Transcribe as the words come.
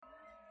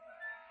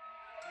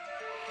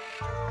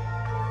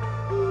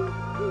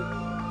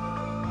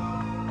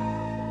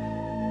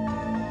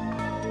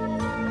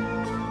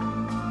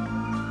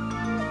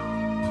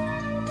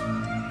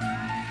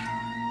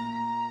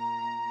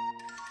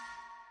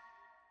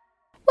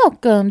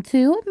Welcome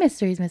to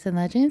Mysteries, Myths, and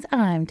Legends.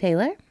 I'm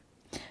Taylor.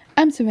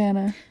 I'm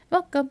Savannah.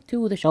 Welcome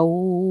to the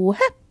show.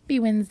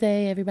 Happy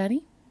Wednesday,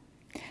 everybody.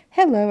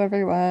 Hello,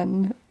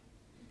 everyone.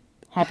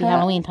 Happy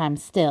Halloween time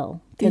still,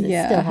 because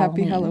it's still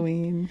happy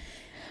Halloween.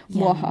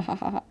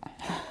 Halloween.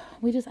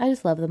 I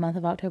just love the month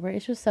of October.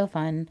 It's just so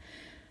fun.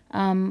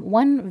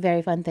 One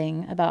very fun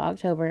thing about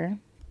October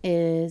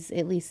is,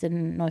 at least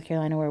in North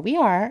Carolina where we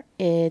are,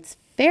 it's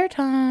fair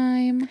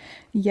time.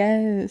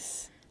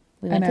 Yes.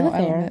 We went to the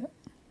fair,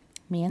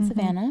 me and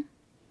Savannah,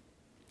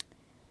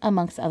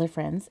 amongst other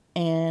friends,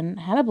 and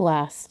had a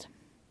blast.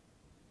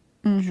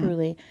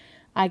 Truly.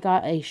 I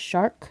got a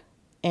shark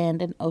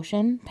and an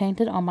ocean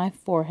painted on my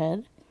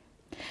forehead.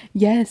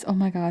 Yes. Oh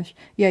my gosh.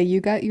 Yeah,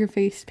 you got your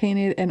face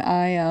painted, and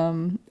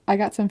I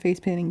got some face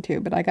painting too,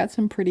 but I got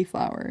some pretty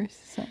flowers.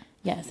 So.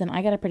 Yes, and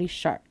I got a pretty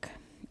shark.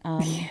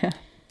 Yeah.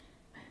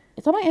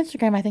 It's on my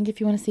Instagram, I think, if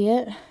you want to see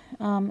it.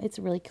 It's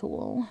really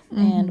cool.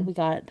 And we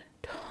got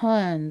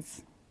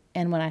tons,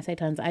 and when I say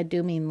tons, I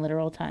do mean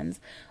literal tons,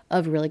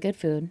 of really good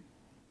food.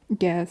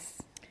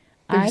 Yes.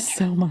 There's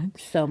so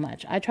much. So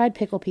much. I tried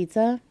pickle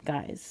pizza.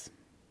 Guys,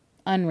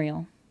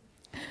 unreal.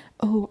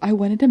 Oh, I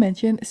wanted to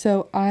mention,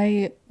 so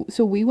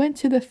we went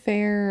to the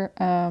fair,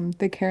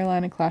 the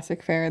Carolina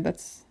Classic Fair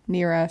that's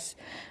near us,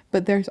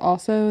 but there's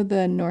also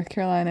the North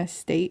Carolina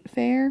State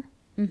Fair.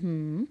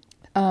 And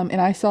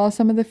I saw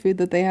some of the food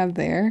that they have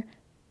there.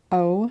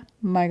 Oh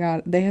my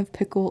God, they have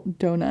pickle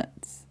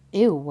donuts.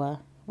 Ew.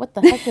 What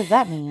the heck does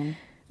that mean?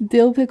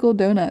 Dill pickle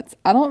donuts.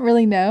 I don't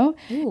really know.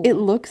 Ew. It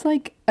looks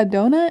like a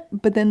donut,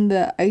 but then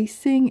the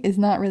icing is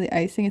not really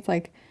icing. It's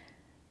like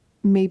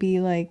maybe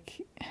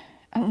like,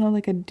 I don't know,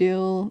 like a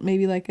dill,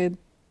 maybe like a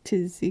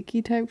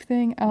tzatziki type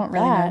thing. I don't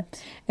really know.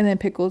 And then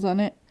pickles on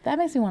it. That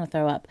makes me want to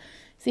throw up.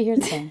 See, here's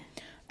the thing.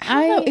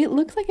 I don't know. It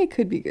looks like it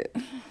could be good.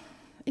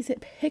 Is it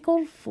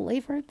pickled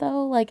flavored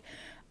though? Like,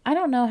 I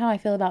don't know how I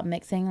feel about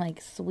mixing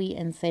like sweet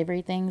and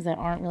savory things that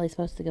aren't really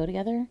supposed to go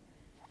together.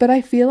 But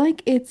I feel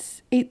like it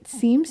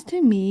seems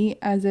to me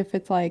as if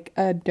it's like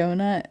a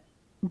donut,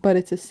 but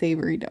it's a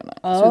savory donut.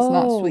 So it's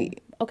not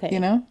sweet. Okay. You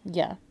know?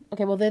 Yeah.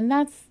 Okay, well then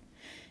that's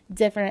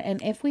different.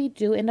 And if we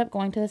do end up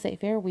going to the state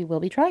fair, we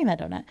will be trying that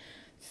donut.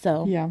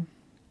 So yeah,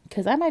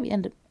 because I might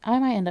end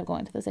up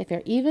going to the state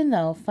fair. Even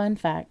though, fun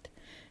fact,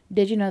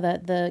 did you know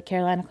that the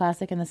Carolina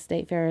Classic and the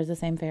state fair is the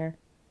same fair?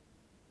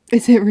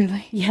 Is it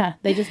really? Yeah,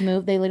 they just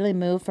moved. They literally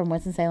moved from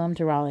Winston-Salem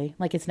to Raleigh.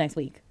 Like, it's next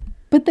week.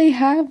 But they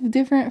have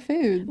different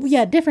foods.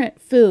 Yeah,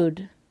 different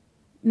food.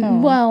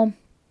 Oh. Well,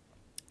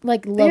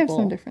 like local. They have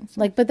some difference.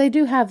 Like, but they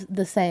do have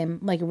the same,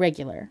 like,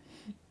 regular.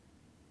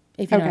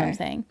 If you know what I'm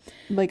saying.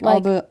 Like all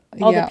the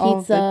pizza,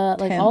 all the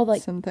like all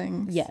like and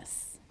things.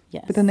 Yes.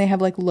 But then they have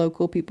like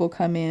local people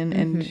come in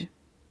and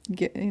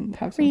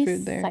have some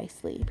food there.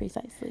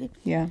 Precisely.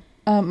 Yeah.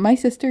 My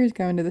sister is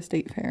going to the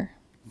state fair.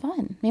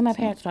 Fun. Me and my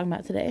parents were talking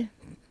about today,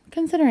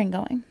 considering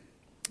going.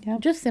 Yeah.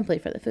 Just simply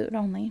for the food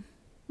only.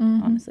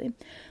 Honestly.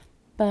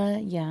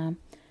 But yeah, I'm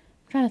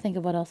trying to think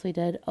of what else we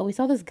did. Oh, we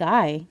saw this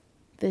guy,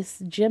 this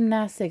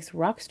gymnastics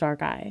rock star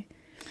guy.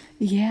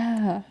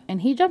 Yeah.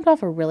 And he jumped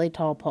off a really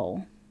tall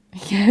pole.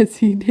 Yes,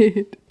 he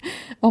did.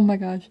 Oh my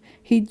gosh.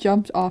 He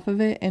jumped off of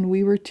it, and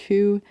we were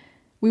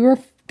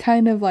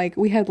kind of like,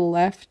 we had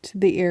left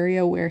the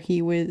area where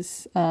he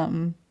was,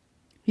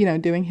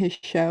 doing his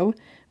show,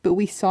 but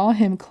we saw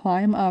him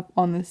climb up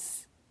on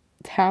this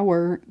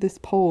tower, this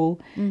pole,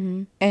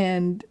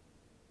 and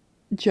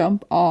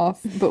jump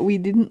off, but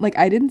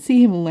I didn't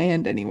see him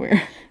land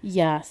anywhere.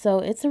 Yeah, so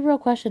it's a real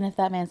question if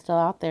that man's still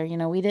out there. You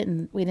know, we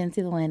didn't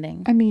see the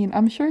landing. I mean,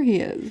 I'm sure he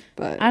is,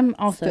 but I'm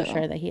also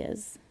sure that he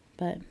is.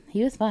 But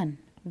he was fun.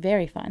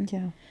 Very fun.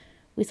 Yeah.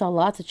 We saw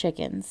lots of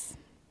chickens.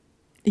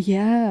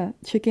 Yeah,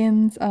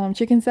 chickens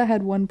that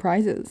had won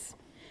prizes.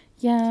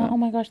 Yeah, oh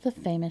my gosh, the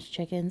famous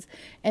chickens.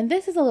 And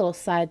this is a little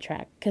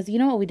sidetrack, because you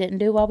know what we didn't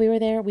do while we were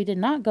there? We did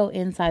not go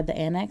inside the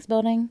annex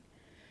building.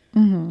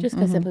 Just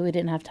because simply we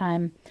didn't have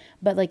time.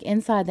 But like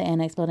inside the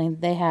annex building,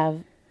 they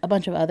have a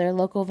bunch of other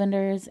local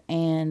vendors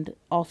and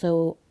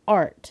also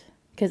art.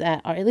 Because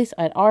at least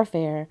at our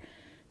fair,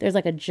 there's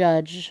like a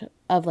judge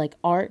of like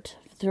art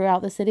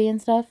throughout the city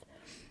and stuff.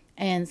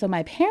 And so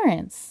my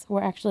parents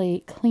were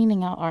actually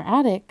cleaning out our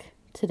attic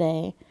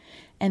today,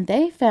 and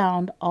they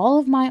found all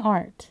of my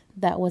art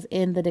that was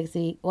in the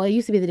Dixie. Well, it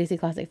used to be the Dixie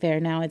Classic Fair.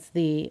 Now it's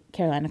the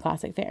Carolina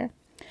Classic Fair.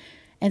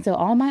 And so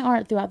all my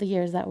art throughout the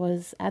years that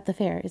was at the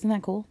fair. Isn't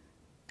that cool?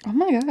 Oh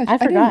my gosh. I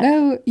forgot. I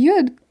didn't know you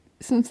had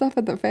some stuff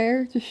at the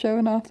fair just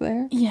showing off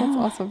there. Yeah. That's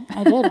awesome.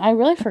 I did. I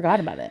really forgot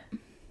about it.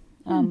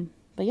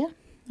 But yeah,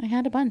 I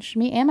had a bunch.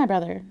 Me and my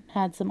brother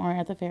had some art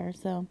at the fair.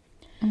 So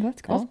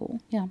that's cool. That's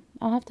cool. Yeah.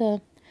 I'll have to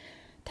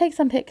take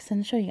some pics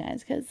and show you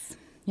guys, because,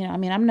 you know, I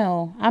mean, I'm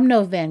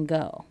no Van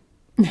Gogh,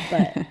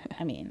 but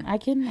I mean, I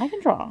can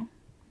draw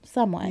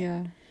somewhat.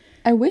 Yeah.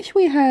 I wish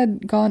we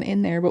had gone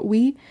in there, but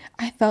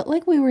I felt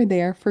like we were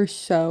there for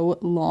so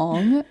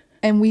long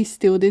and we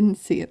still didn't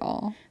see it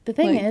all. The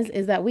thing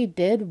is that we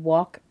did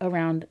walk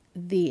around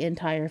the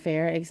entire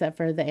fair except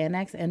for the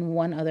annex and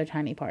one other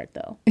tiny part,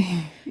 though.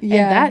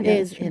 Yeah. And that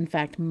is, in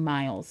fact,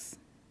 miles.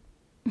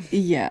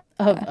 Yeah.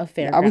 of a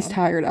fairground. I was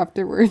tired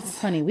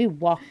afterwards. Honey, we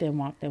walked and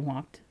walked and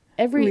walked.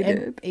 We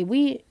did.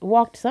 We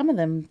walked some of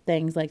them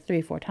things like 3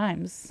 or 4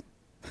 times.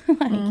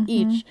 Like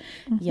each.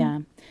 Yeah.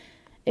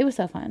 It was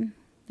so fun.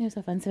 It was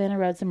so fun. Savannah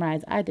rode some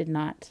rides. I did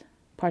not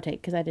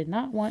partake because I did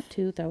not want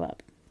to throw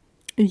up.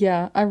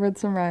 Yeah, I rode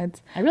some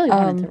rides. I really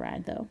wanted to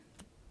ride though.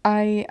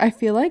 I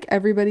feel like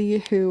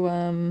everybody who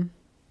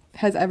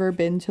has ever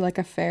been to like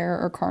a fair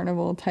or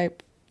carnival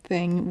type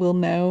thing will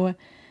know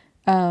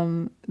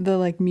the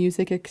like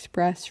Music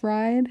Express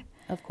ride.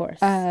 Of course.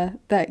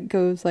 That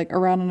goes like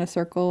around in a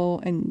circle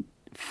and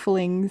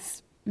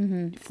flings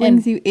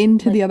And, you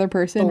into like, the other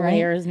person, right?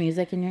 Blares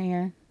music in your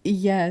ear.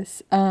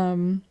 Yes.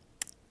 And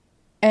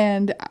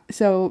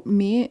so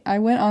I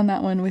went on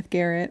that one with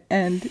Garrett,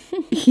 and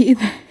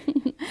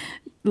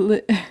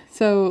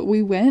so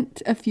we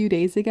went a few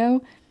days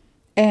ago,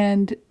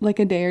 and like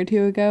a day or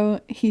two ago,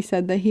 he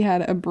said that he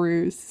had a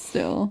bruise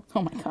still.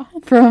 Oh my God.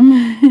 From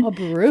A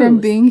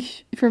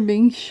bruise? from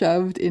being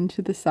shoved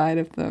into the side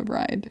of the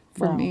ride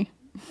from me.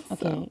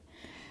 Okay. So.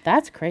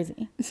 That's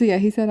crazy. So yeah,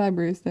 he said I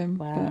bruised him.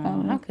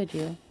 Wow. How could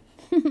you?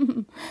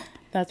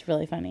 That's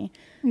really funny.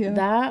 Yeah.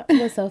 That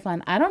was so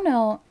fun. I don't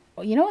know.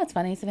 You know what's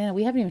funny, Savannah?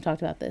 We haven't even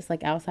talked about this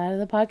like outside of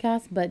the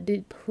podcast, but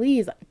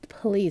please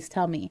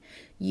tell me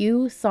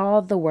you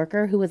saw the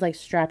worker who was like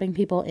strapping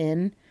people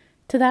in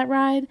to that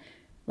ride,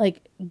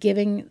 like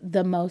giving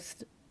the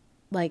most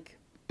like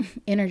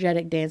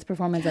energetic dance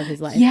performance of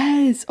his life.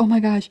 Yes. Oh my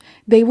gosh.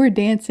 They were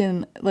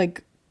dancing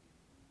like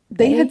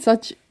they had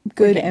such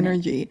good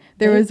energy.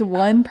 There was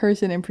one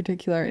person in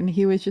particular, and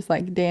he was just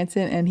like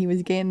dancing, and he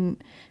was getting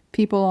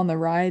people on the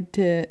ride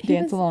to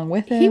dance along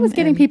with him. He was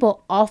getting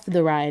people off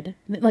the ride,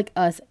 like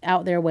us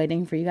out there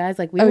waiting for you guys.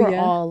 Like we were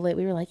all lit.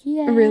 We were like,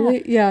 yeah.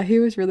 Really? Yeah, he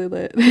was really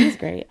lit. He was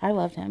great. I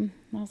loved him.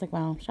 I was like,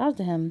 wow, shout out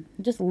to him.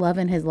 Just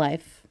loving his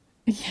life.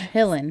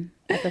 Chilling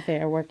at the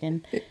fair,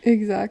 working.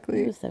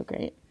 Exactly. It was so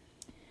great.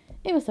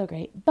 It was so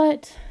great.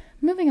 But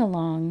moving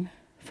along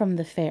from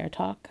the fair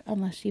talk,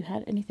 unless you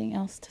had anything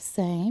else to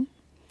say.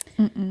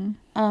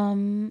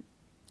 It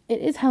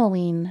is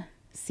Halloween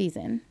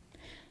season.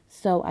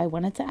 So I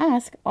wanted to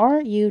ask, are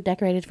you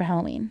decorated for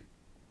Halloween?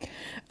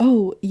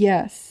 Oh,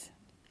 yes.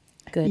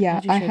 Good.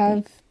 Yeah,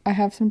 I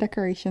have some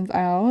decorations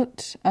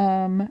out.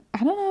 I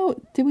don't know,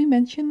 did we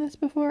mention this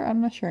before?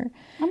 I'm not sure.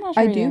 I'm not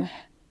sure. I do.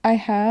 I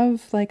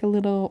have like a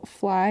little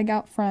flag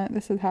out front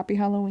that says Happy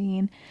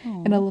Halloween.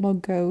 Aww. And a little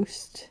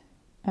ghost.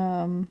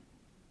 And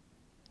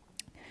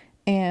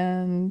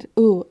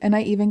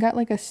I even got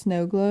like a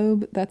snow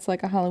globe that's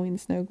like a Halloween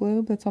snow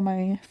globe that's on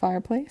my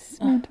fireplace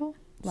mantle.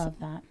 Love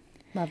that.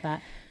 Love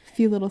that. A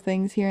few little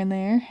things here and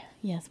there.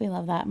 Yes, we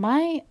love that.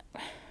 My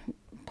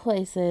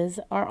places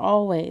are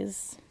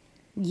always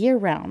year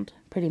round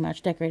pretty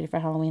much decorated for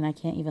Halloween. I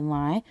can't even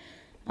lie.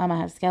 I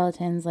have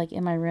skeletons like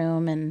in my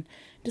room and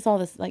just all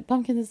this like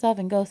pumpkins and stuff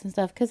and ghosts and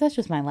stuff because that's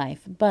just my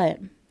life. But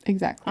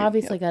exactly,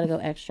 obviously got to go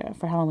extra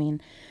for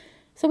Halloween.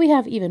 So we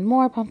have even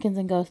more pumpkins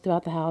and ghosts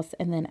throughout the house.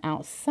 And then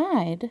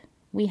outside,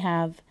 we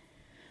have,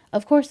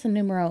 of course, the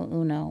numero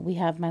uno. We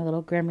have my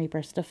little Grim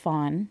Reaper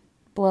Stefan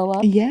blow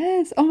up.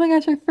 Yes. Oh my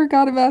gosh, I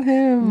forgot about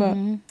him.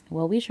 Mm-hmm.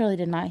 Well, we surely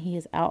did not. He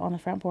is out on the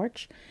front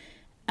porch.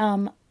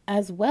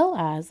 As well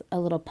as a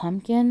little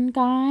pumpkin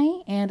guy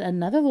and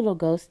another little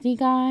ghosty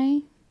guy.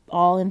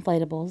 All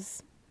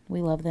inflatables.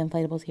 We love the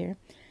inflatables here.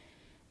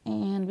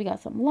 And we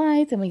got some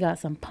lights and we got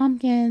some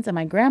pumpkins. And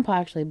my grandpa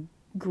actually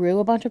grew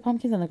a bunch of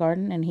pumpkins in the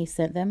garden and he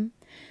sent them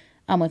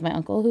with my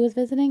uncle who was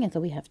visiting, and so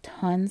we have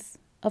tons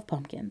of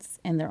pumpkins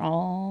and they're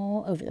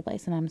all over the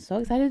place and I'm so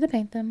excited to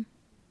paint them.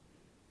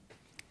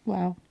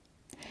 Wow.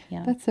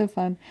 Yeah, that's so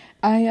fun.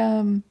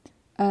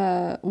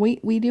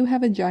 We do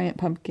have a giant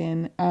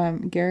pumpkin.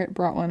 Garrett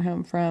brought one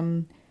home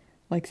from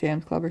like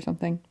Sam's Club or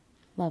something.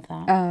 Love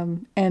that.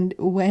 And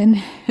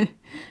when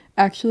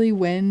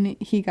when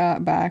he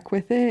got back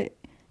with it,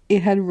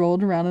 it had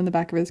rolled around in the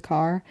back of his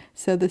car,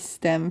 so the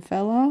stem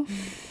fell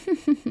off.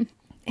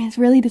 It's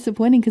really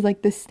disappointing because,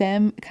 like, the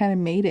stem kind of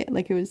made it.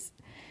 Like, it was,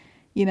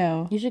 you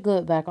know... You should glue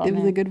it back on. It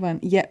was a good one.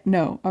 Yeah,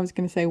 no, I was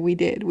going to say we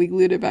did. We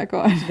glued it back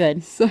on.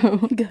 Good. So...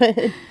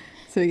 Good.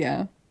 So,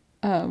 yeah.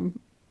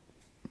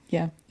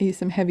 Yeah, used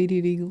some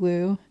heavy-duty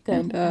glue.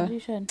 Good. And, you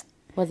should.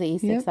 Was it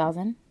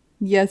E6000? Yep.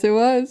 Yes, it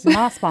was.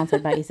 Not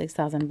sponsored by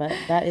E6000, but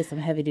that is some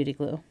heavy-duty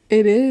glue.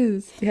 It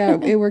is. Yeah,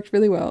 it worked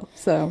really well.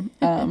 So,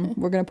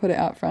 we're going to put it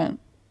out front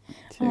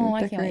to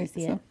decorate. I can't wait to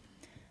see it.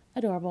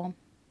 Adorable.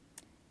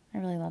 I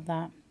really love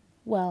that.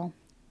 Well,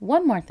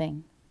 one more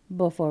thing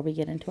before we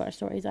get into our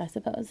stories, I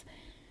suppose.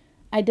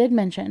 I did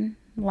mention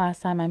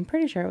last time, I'm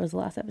pretty sure it was the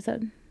last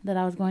episode, that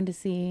I was going to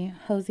see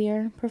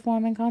Hosier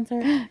perform in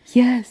concert.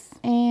 Yes.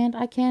 And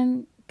I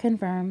can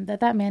confirm that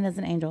that man is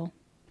an angel.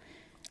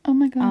 Oh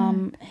my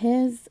God.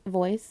 His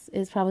voice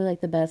is probably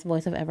like the best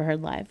voice I've ever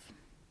heard live.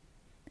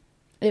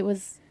 It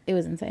was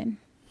insane.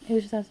 It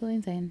was just absolutely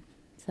insane.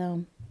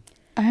 So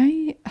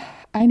I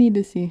need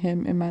to see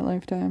him in my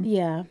lifetime.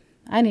 Yeah,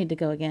 I need to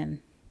go again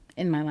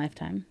in my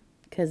lifetime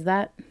because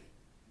that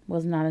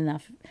was not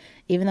enough.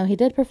 Even though he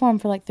did perform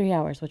for like 3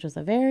 hours, which was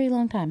a very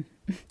long time.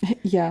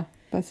 Yeah,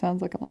 that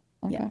sounds like a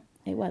long time.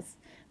 It was.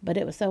 But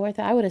it was so worth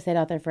it. I would have stayed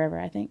out there forever,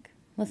 I think,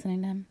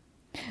 listening to him.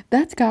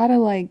 That's gotta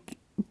like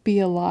be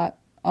a lot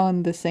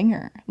on the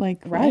singer.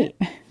 Like, Right.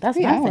 what? That's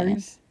 3 what I'm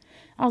hours. saying.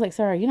 I was like,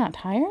 sir, are you not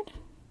tired?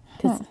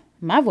 Because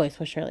my voice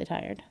was surely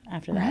tired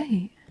after that.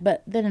 Right.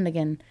 But then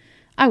again,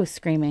 I was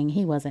screaming.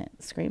 He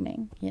wasn't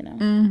screaming, you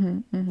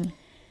know.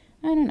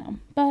 I don't know.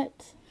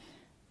 But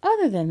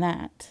other than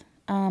that,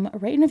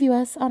 rate and review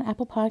us on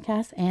Apple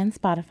Podcasts and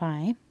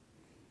Spotify.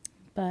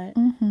 But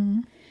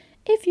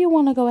if you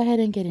want to go ahead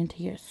and get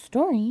into your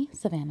story,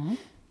 Savannah.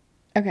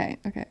 Okay.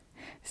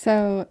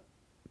 So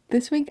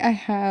this week I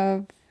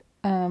have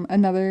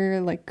another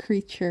like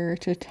creature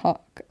to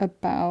talk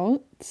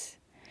about.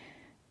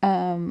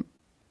 And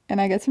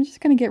I guess I'm just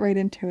gonna get right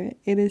into it.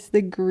 It is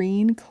the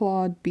green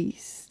clawed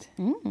beast.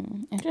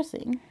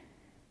 Interesting.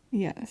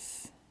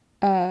 Yes.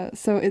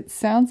 So it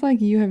sounds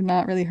like you have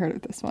not really heard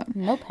of this one.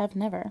 Nope, have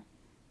never.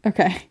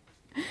 Okay.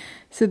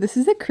 So this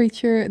is a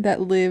creature that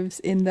lives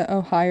in the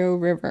Ohio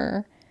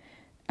River,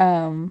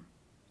 in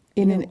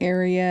an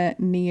area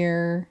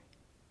near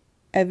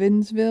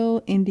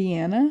Evansville,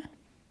 Indiana.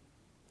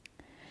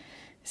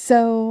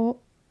 So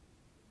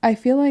I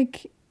feel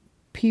like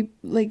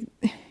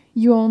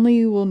you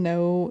only will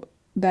know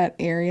that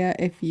area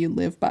if you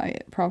live by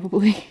it,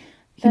 probably.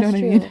 You know what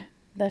I mean?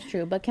 That's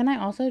true. But can I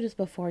also, just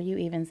before you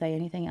even say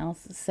anything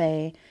else,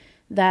 say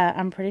that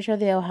I'm pretty sure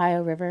the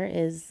Ohio River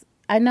is,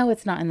 I know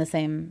it's not in the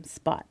same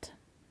spot.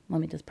 Let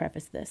me just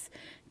preface this,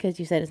 because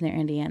you said it's near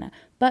Indiana.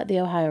 But the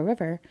Ohio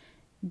River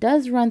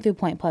does run through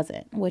Point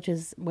Pleasant, which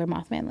is where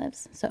Mothman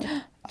lives. So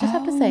just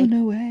have to say,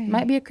 no way.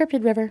 Might be a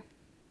cryptid river.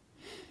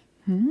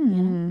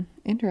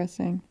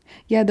 Interesting.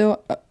 Yeah,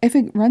 though, if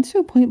it runs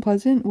through Point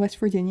Pleasant, West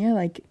Virginia,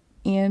 like,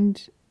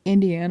 and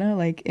Indiana,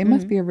 like, it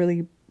must be a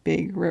really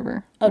big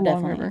river. Oh, long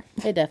definitely. river.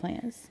 It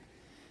definitely is.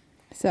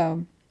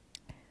 So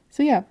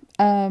yeah,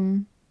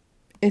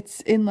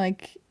 it's in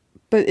like,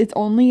 but it's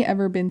only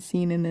ever been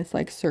seen in this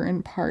like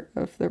certain part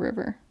of the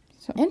river.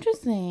 So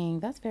interesting.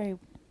 That's very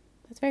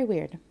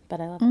weird, but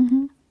I love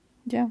it.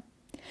 Yeah.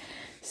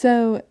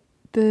 So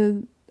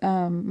the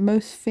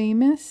most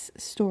famous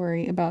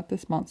story about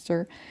this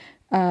monster,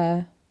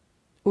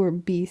 or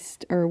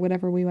beast, or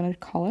whatever we want to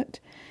call it,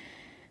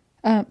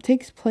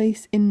 takes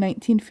place in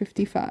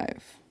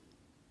 1955.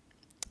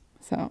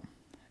 So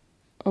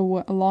a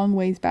long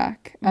ways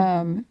back.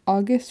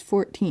 August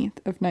 14th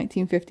of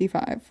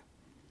 1955.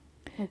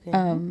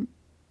 Okay.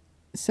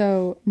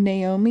 So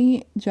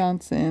Naomi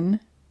Johnson,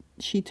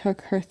 she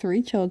took her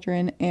 3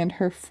 children and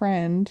her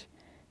friend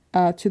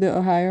to the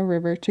Ohio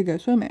River to go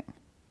swimming.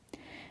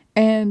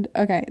 And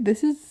okay,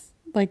 this is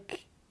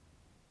like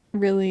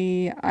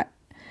really,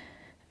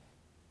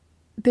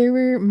 there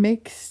were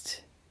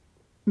mixed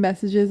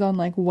messages on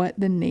like what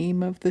the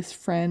name of this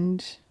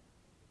friend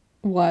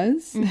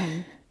was.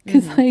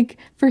 Because like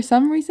for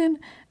some reason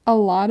a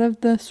lot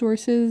of the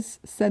sources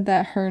said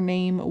that her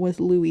name was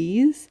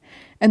Louise,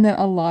 and then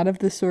a lot of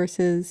the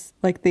sources,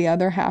 like the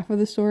other half of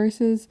the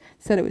sources,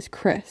 said it was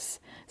Chris.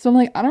 So I'm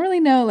like, I don't really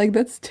know, like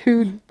that's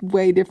 2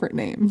 way different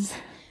names.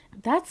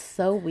 That's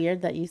so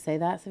weird that you say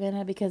that,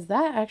 Savannah, because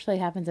that actually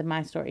happens in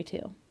my story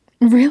too.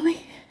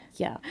 Really?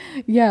 Yeah.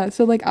 Yeah,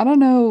 so like I don't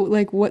know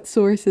like what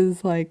source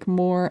is like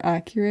more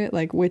accurate,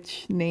 like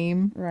which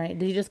name. Right.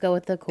 Did you just go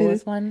with the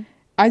coolest one?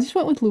 I just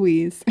went with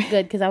Louise.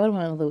 Good, because I would have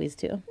went with Louise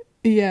too.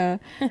 Yeah.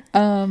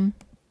 So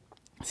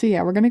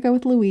yeah, we're gonna go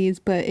with Louise,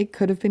 but it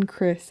could have been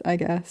Chris, I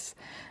guess.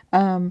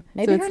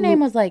 Maybe so her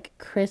name was like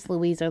Chris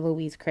Louise or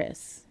Louise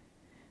Chris.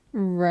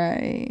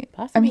 Right.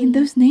 Possibly. I mean,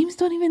 those names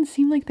don't even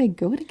seem like they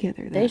go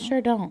together, though. They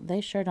sure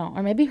don't.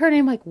 Or maybe her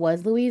name like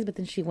was Louise, but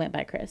then she went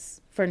by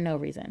Chris for no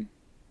reason.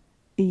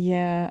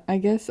 Yeah, I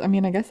guess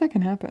that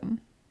can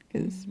happen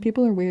because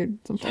people are weird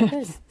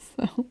sometimes.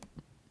 So,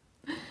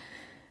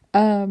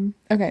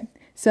 okay.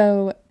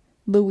 So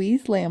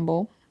Louise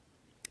Lamble,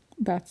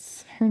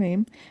 that's her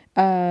name,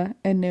 and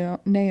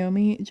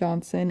Naomi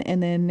Johnson,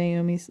 and then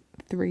Naomi's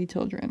 3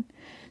 children.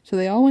 So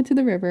they all went to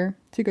the river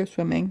to go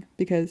swimming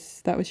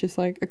because that was just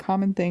like a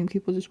common thing.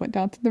 People just went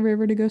down to the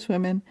river to go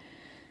swimming.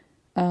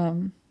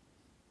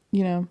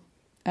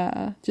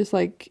 Just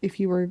like if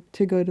you were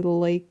to go to the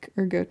lake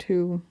or go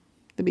to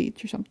the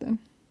beach or something.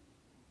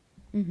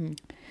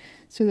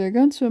 So they're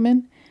going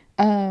swimming.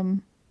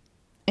 And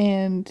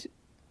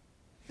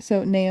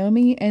so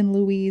Naomi and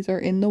Louise are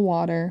in the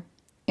water,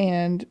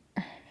 and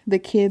the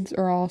kids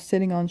are all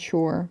sitting on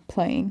shore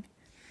playing.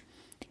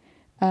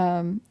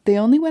 They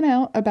only went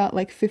out about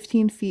like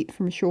 15 feet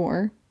from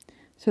shore,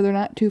 so they're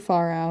not too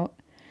far out.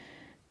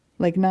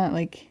 Like not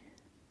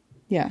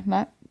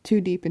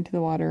too deep into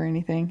the water or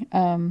anything.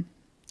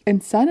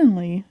 And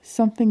suddenly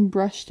something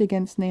brushed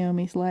against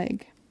Naomi's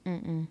leg.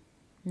 No.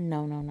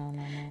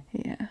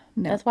 Yeah,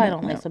 no. That's why I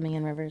don't like swimming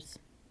in rivers.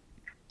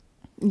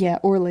 Yeah,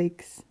 or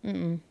lakes.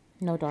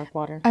 No dark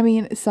water. I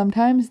mean,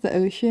 sometimes the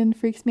ocean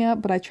freaks me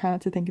out, but I try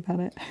not to think about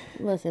it.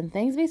 Listen,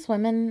 things be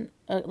swimming,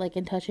 like,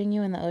 and touching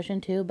you in the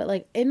ocean too. But,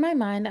 like, in my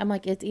mind, I'm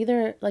like, it's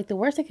either, like, the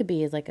worst it could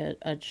be is, like,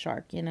 a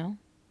shark, you know?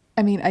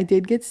 I mean, I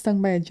did get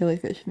stung by a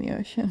jellyfish in the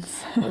ocean.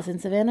 So. Listen,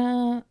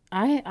 Savannah,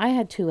 I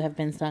had to have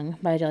been stung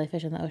by a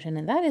jellyfish in the ocean,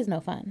 and that is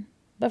no fun.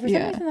 But for some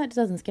Yeah. reason, that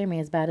doesn't scare me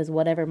as bad as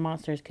whatever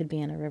monsters could be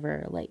in a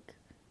river or lake.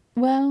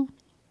 Well,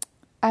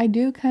 I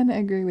do kind of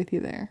agree with you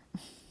there.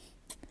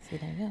 See,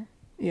 there you go.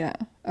 Yeah.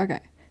 Okay.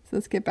 So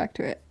let's get back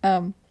to it.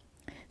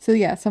 So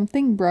yeah,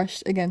 something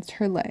brushed against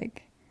her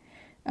leg.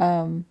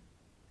 And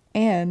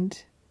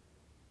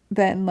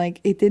then like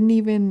it didn't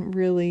even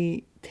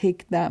really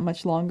take that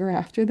much longer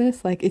after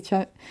this. Like it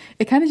kind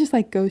of just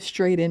like goes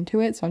straight into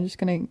it. So I'm just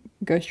going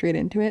to go straight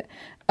into it.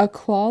 A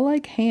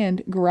claw-like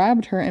hand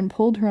grabbed her and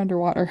pulled her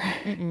underwater.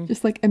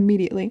 Just like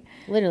immediately.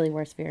 Literally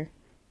worst fear.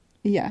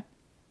 Yeah.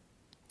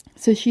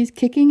 So she's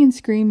kicking and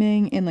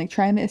screaming and like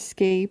trying to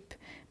escape,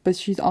 but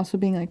she's also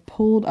being like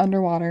pulled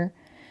underwater.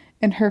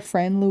 And her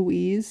friend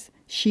Louise,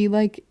 she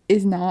like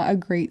is not a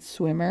great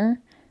swimmer.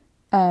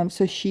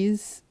 So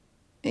she's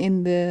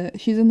in the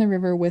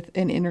river with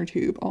an inner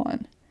tube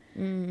on.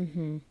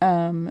 And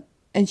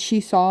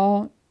she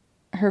saw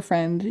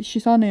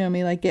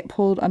Naomi like get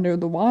pulled under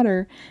the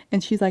water,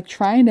 and she's like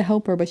trying to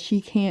help her, but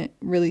she can't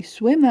really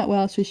swim that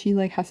well, so she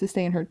like has to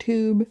stay in her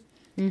tube,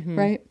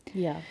 right?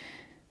 Yeah.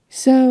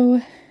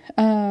 So,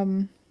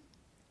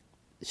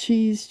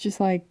 she's just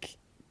like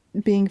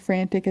being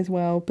frantic as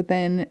well, but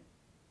then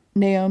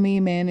Naomi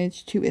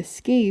managed to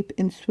escape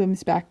and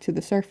swims back to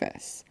the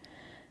surface.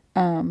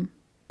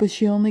 But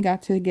she only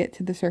got to get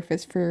to the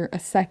surface for a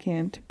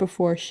second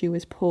before she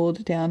was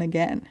pulled down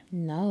again.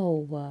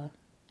 No.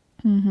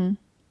 And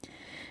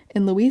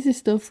Louise is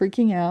still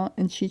freaking out,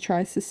 and she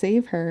tries to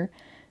save her.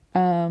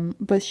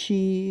 But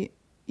she,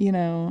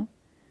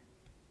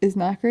 is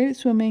not great at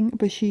swimming,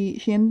 but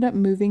she ended up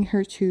moving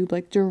her tube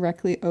like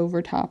directly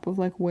over top of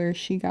like where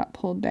she got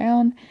pulled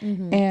down.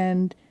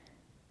 And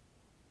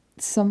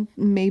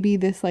maybe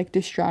this like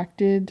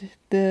distracted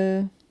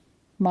the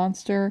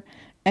monster,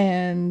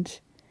 and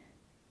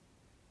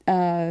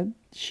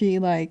she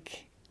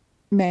like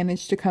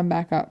managed to come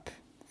back up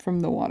from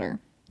the water.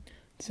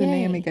 So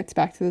Yay. Naomi gets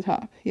back to the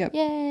top. Yep.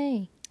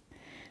 Yay.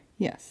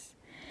 Yes.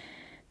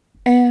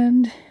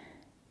 And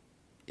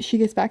she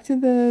gets back to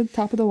the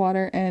top of the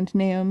water, and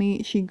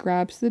Naomi, she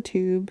grabs the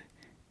tube,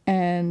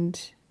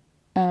 and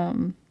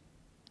I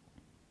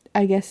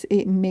guess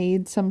it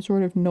made some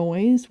sort of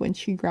noise when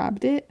she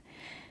grabbed it,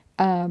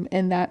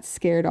 and that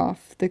scared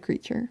off the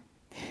creature.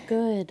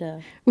 Good.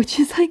 Which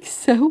is like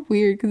so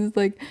weird, because it's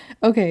like,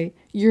 okay,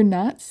 you're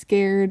not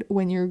scared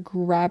when you're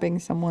grabbing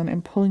someone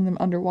and pulling them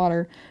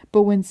underwater,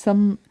 but when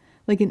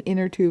like an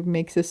inner tube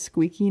makes a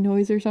squeaky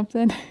noise or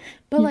something,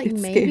 but like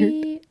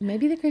maybe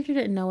the creature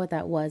didn't know what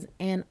that was,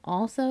 and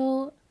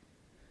also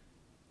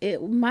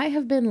it might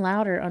have been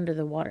louder under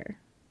the water,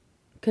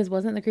 because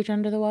wasn't the creature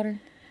under the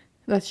water?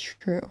 That's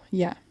true.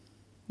 Yeah.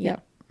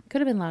 Yep. Could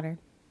have been louder,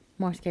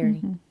 more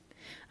scary.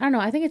 I don't know.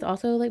 I think it's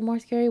also like more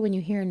scary when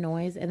you hear a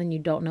noise and then you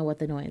don't know what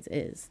the noise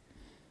is.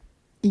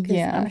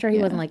 Yeah. I'm sure he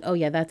wasn't like, oh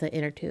yeah, that's an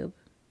inner tube.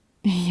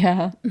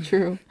 Yeah,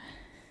 true.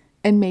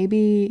 And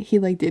maybe he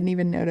like didn't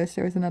even notice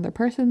there was another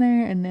person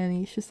there, and then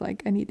he's just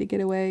like, I need to get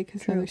away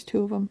because there's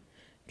two of them.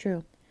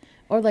 True.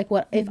 Or like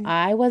what if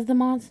I was the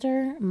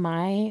monster?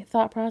 My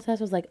thought process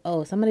was like,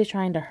 oh, somebody's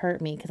trying to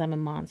hurt me because I'm a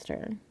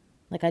monster.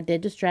 Like I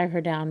did just drag her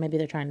down. Maybe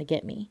they're trying to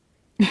get me.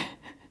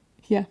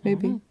 Yeah,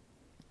 maybe.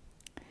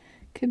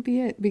 Could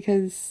be it,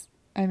 because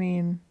I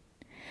mean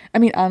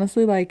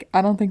honestly, like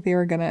I don't think they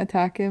were gonna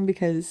attack him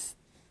because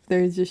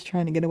they're just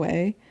trying to get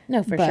away.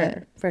 No, for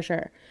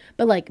sure.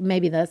 But like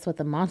maybe that's what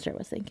the monster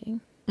was thinking.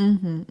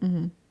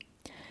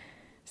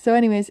 So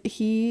anyways,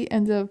 he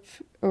ends up,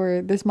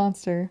 or this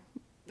monster,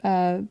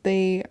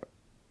 they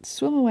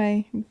swim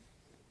away,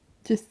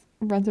 just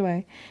runs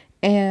away,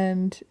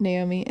 and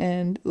Naomi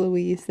and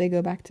Louise, they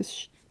go back to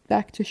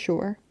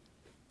shore.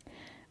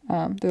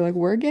 They're like,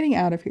 we're getting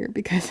out of here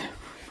because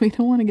we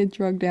don't want to get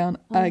drugged down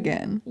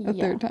again a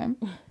third time.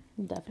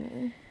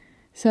 Definitely.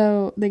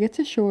 So they get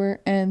to shore,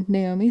 and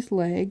Naomi's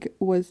leg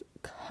was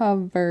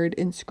covered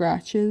in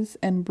scratches,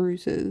 and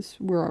bruises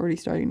were already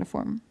starting to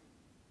form.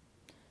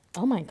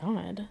 Oh my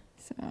God.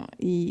 So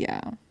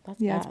yeah. That's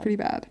bad. It's pretty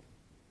bad.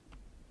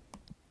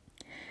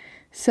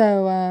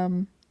 So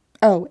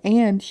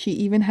and she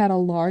even had a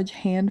large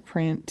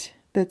handprint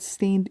that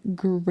stained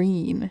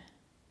green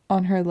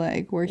on her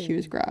leg where she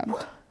was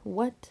grabbed.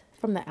 What?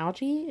 From the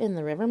algae in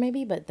the river,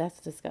 maybe? But that's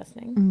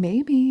disgusting.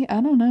 Maybe.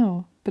 I don't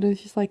know. But it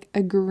was just like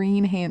a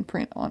green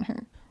handprint on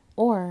her.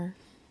 Or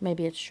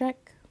maybe it's Shrek.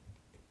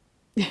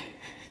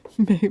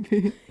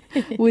 Maybe.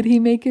 Would he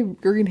make a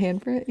green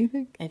handprint, you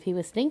think? If he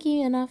was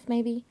stinky enough,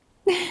 maybe.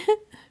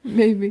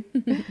 Maybe.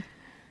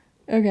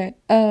 Okay.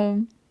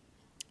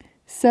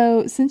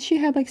 So since she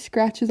had like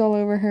scratches all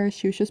over her,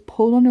 she was just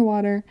pulled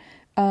underwater.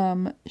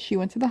 She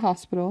went to the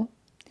hospital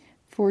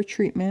for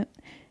treatment,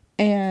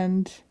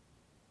 and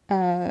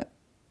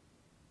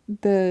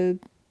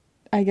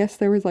I guess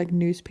there was like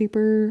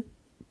newspaper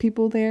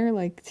people there,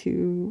 like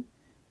to,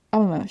 I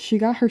don't know, she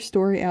got her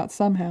story out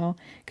somehow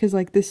because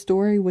like this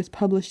story was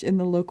published in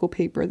the local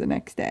paper the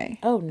next day.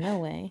 Oh, no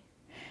way.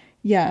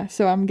 Yeah,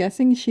 so I'm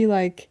guessing she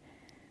like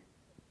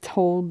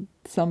told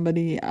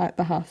somebody at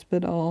the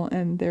hospital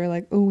and they were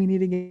like, oh, we need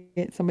to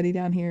get somebody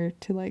down here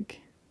to like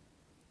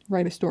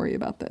write a story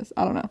about this.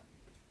 I don't know.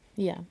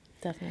 Yeah,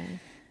 definitely.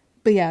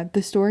 But yeah,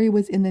 the story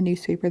was in the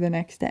newspaper the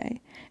next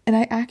day. And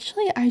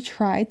I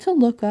tried to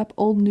look up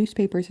old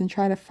newspapers and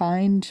try to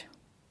find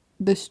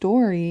the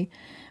story,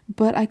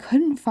 but I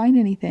couldn't find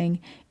anything.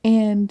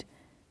 And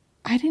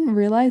I didn't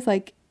realize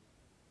like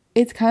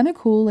it's kind of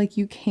cool, like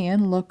you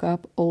can look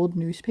up old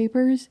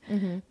newspapers,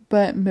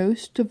 but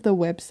most of the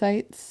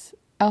websites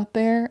out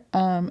there,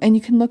 and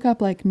you can look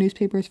up like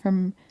newspapers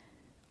from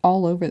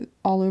all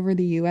over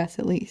the US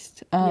at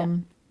least.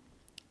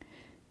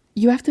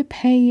 You have to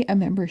pay a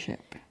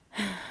membership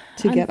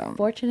to get them.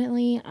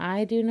 Unfortunately,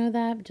 I do know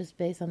that just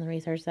based on the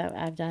research that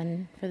I've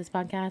done for this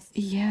podcast.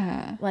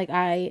 Yeah. Like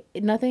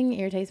nothing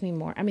irritates me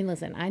more. I mean,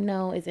 listen, I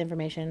know it's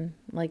information.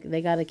 Like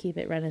they got to keep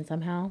it running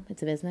somehow.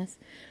 It's a business.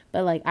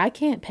 But like I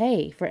can't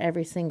pay for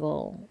every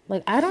single,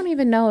 like I don't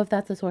even know if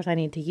that's the source I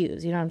need to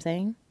use. You know what I'm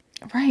saying?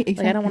 Right, exactly.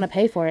 Like I don't want to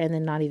pay for it and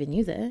then not even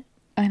use it.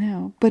 I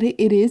know, but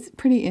it is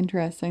pretty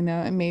interesting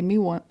though. It made me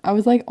I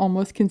was like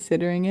almost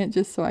considering it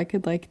just so I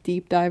could like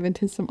deep dive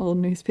into some old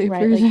newspapers.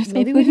 Right, or like something.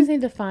 maybe we just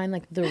need to find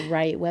like the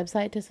right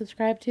website to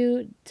subscribe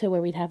to where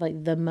we'd have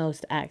like the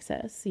most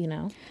access, you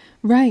know?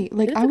 Right,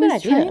 like I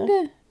was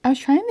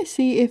trying to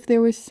see if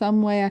there was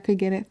some way I could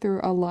get it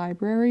through a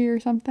library or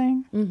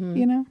something,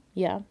 you know?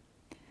 Yeah.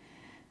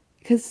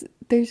 Because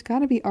there's got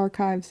to be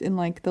archives in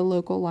like the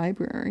local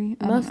library.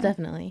 Most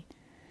definitely.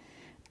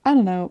 I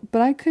don't know,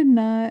 but I could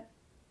not.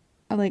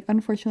 Like,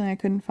 unfortunately, I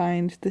couldn't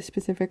find the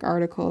specific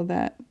article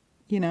that,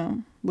 you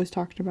know, was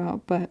talked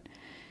about, but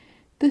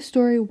this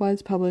story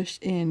was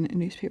published in a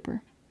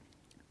newspaper.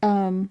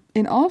 And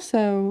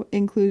also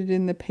included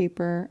in the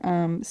paper,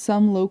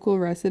 some local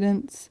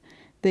residents,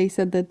 they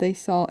said that they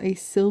saw a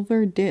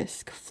silver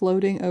disc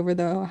floating over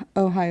the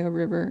Ohio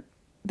River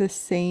the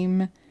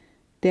same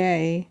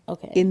day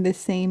in the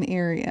same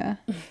area.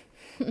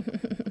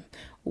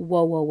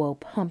 Whoa,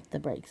 pump the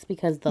brakes,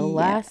 because the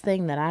last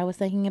thing that I was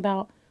thinking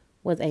about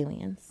was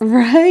aliens.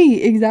 Right,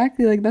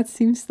 exactly. Like that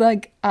seems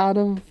like out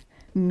of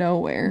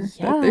nowhere.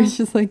 Yeah. That there's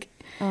just like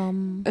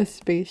a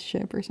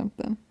spaceship or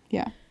something.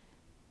 Yeah.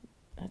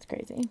 That's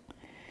crazy.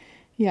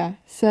 Yeah.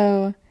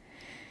 So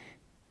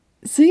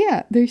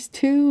yeah, there's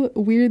two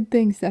weird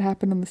things that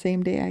happened on the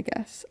same day, I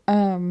guess.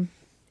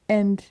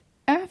 And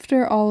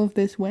after all of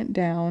this went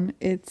down,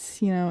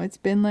 it's, you know, it's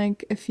been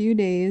like a few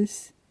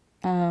days.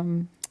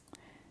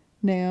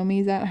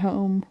 Naomi's at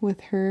home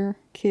with her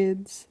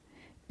kids.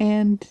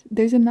 And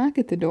there's a knock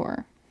at the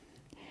door.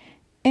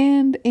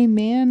 And a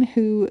man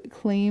who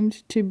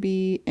claimed to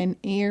be an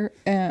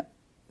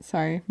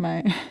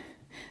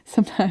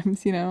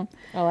sometimes, you know.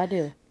 Oh, I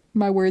do.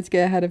 My words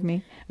get ahead of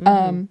me.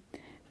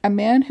 A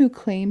man who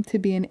claimed to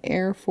be an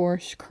Air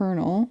Force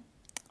colonel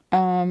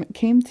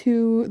came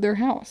to their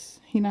house.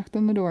 He knocked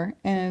on the door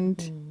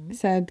and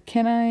said,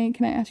 Can I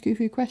ask you a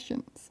few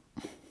questions?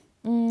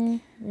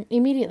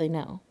 Immediately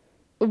no.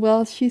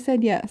 Well, she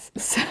said yes.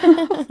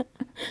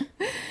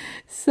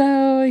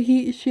 So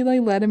she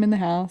like let him in the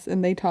house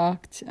and they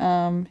talked.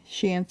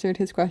 She answered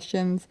his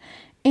questions,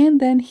 and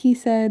then he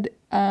said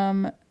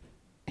to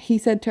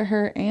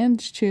her and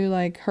to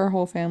like her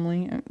whole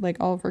family, like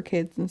all of her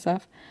kids and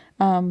stuff,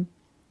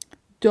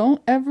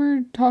 don't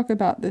ever talk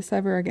about this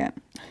ever again.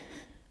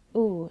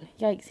 Ooh,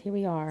 yikes, here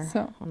we are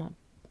on a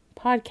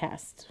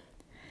podcast.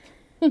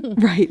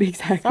 Right,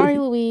 exactly. Sorry,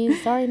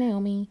 Louise. Sorry,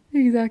 Naomi.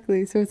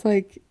 Exactly. So it's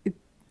like,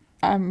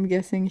 I'm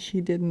guessing she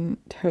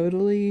didn't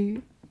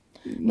totally...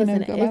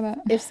 Listen,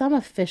 if some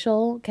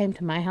official came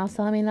to my house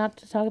telling me not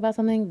to talk about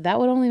something, that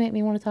would only make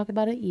me want to talk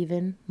about it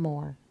even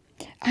more.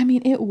 I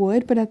mean, it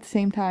would, but at the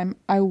same time,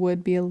 I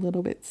would be a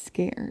little bit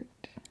scared.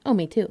 Oh,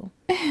 me too.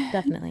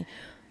 Definitely.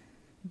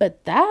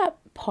 But that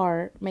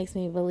part makes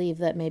me believe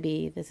that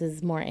maybe this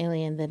is more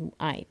alien than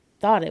I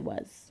thought it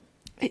was.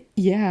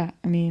 Yeah,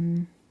 I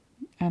mean,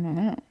 I don't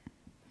know.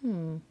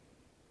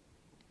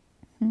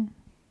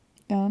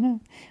 I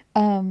don't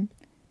know.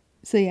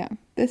 So yeah,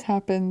 this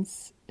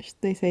happens.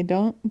 They say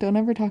don't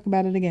ever talk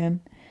about it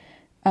again.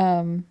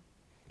 And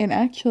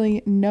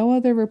actually, no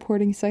other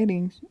reported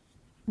sightings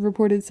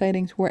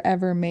were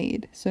ever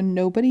made. So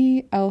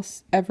nobody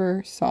else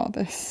ever saw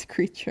this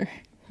creature.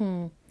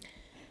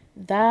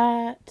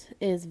 That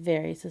is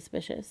very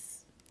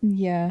suspicious.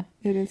 Yeah,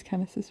 it is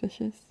kind of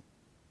suspicious.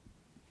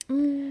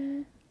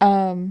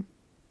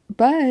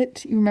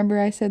 But you remember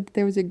I said that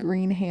there was a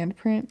green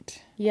handprint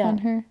on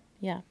her?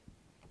 Yeah.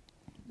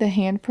 The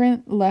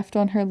handprint left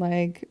on her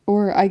leg,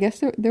 or I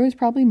guess there was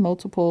probably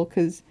multiple,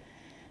 because,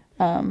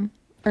 or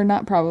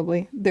not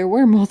probably, there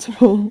were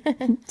multiple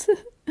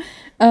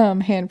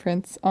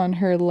handprints on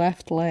her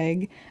left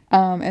leg,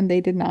 and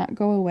they did not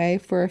go away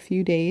for a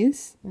few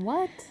days.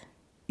 What?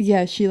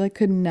 Yeah, she like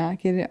could not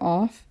get it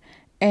off,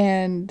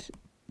 and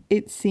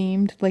it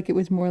seemed like it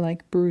was more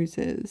like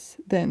bruises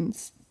than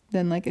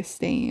like a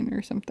stain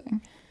or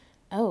something.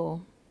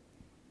 Oh.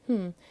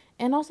 And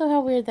also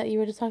how weird that you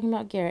were just talking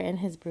about Garrett and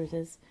his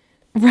bruises.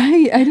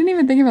 Right. I didn't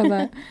even think about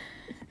that.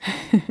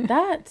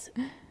 That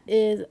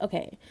is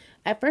okay.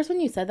 At first, when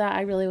you said that,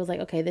 I really was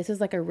like, okay, this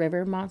is like a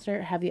river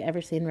monster. Have you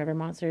ever seen River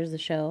Monsters, the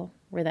show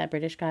where that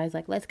British guy's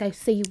like, let's go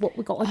see what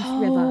we got on this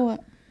river? Oh,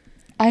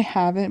 I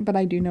haven't, but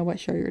I do know what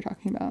show you're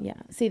talking about. Yeah.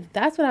 See,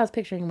 that's what I was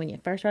picturing when you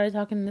first started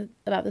talking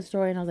about the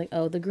story. And I was like,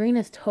 oh, the green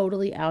is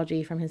totally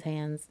algae from his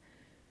hands,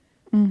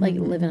 like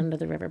living under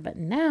the river. But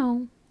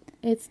now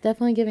it's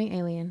definitely giving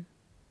alien.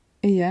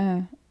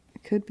 Yeah,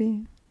 it could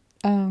be.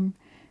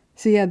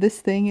 So yeah, this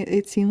thing,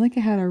 it seemed like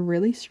it had a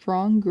really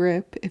strong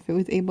grip if it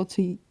was able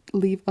to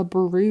leave a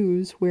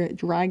bruise where it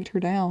dragged her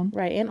down.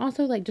 Right. And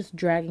also, like, just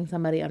dragging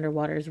somebody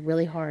underwater is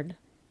really hard.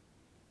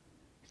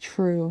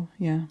 True,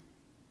 yeah.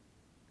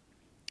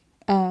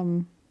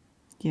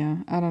 Yeah,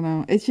 I don't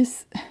know. It's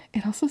just,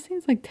 it also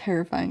seems like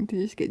terrifying to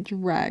just get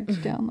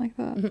dragged down like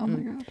that. Oh my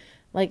God.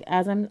 Like,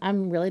 as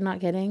I'm really not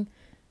kidding.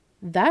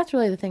 That's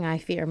really the thing I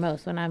fear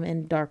most when I'm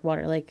in dark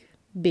water, like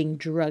being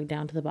drugged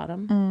down to the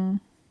bottom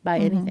by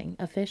anything.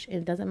 A fish,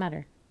 it doesn't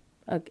matter.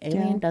 A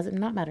alien doesn't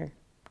not matter.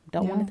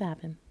 Don't want it to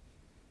happen.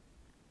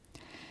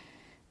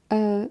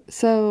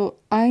 So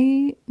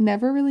I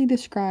never really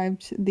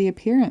described the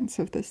appearance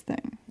of this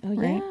thing. Oh,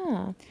 right?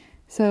 yeah.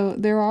 So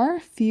there are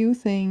a few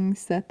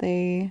things that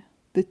the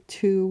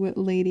two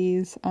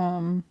ladies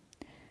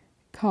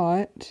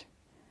caught.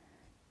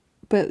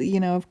 But, you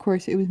know, of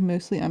course, it was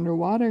mostly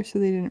underwater, so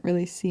they didn't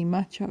really see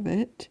much of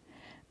it.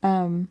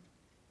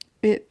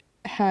 It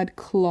had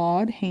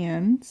clawed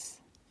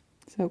hands,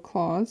 so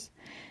claws,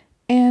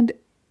 and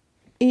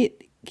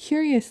it,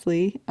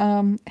 curiously,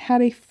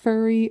 had a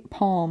furry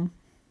palm.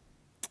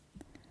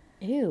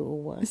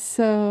 Ew.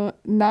 So,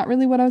 not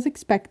really what I was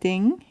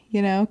expecting,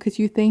 you know, because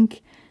you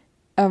think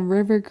a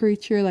river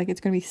creature, like, it's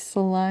going to be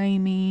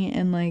slimy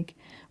and, like,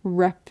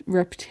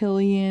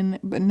 reptilian,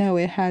 but no,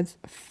 it has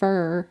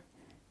fur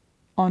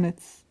on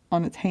its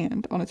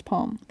hand, on its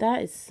palm.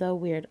 That is so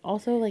weird.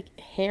 Also, like,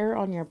 hair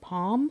on your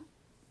palm?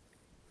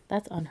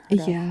 That's unheard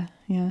of.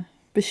 Yeah.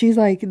 But she's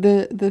like,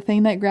 the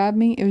thing that grabbed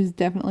me, it was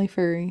definitely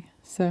furry.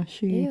 So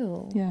she,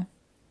 Ew. yeah.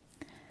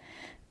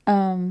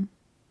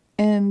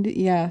 And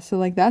yeah, so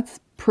like that's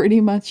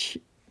pretty much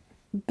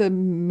the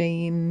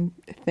main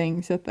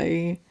things that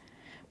they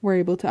were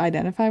able to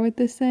identify with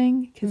this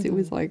thing, because it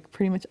was like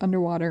pretty much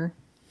underwater.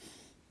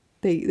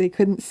 They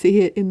couldn't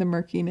see it in the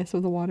murkiness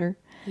of the water.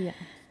 Yeah.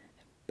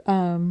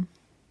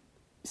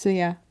 So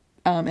yeah.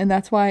 And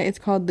that's why it's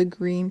called the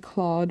green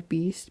clawed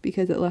beast,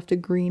 because it left a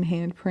green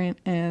handprint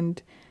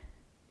and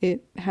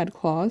it had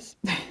claws.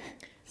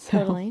 So,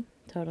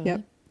 Totally.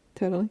 Yep,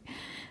 totally.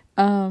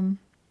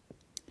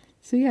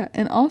 So yeah,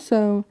 and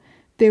also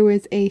there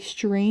was a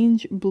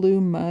strange blue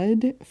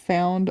mud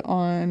found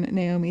on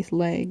Naomi's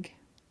leg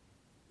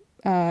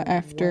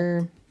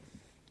after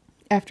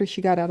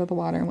she got out of the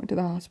water and went to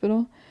the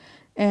hospital.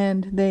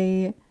 And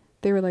they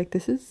were like,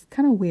 this is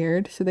kind of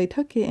weird. So they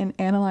took it and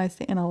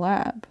analyzed it in a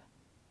lab.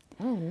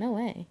 Oh, no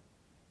way.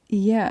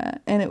 Yeah,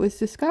 and it was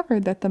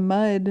discovered that the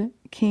mud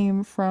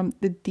came from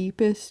the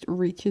deepest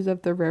reaches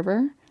of the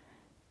river,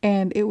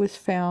 and it was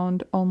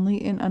found only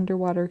in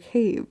underwater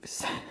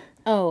caves.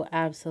 Oh,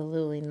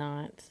 absolutely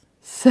not.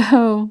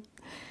 So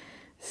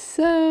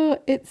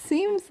it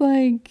seems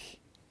like,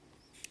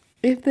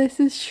 if this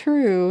is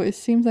true, it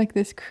seems like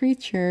this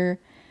creature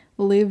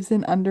lives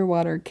in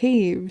underwater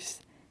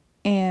caves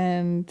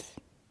and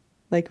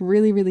like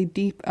really, really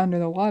deep under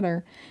the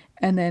water,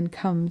 and then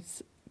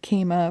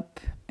came up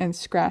and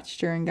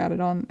scratched her and got it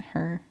on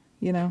her,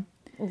 you know?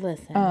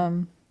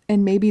 Listen.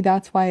 And maybe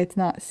that's why it's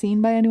not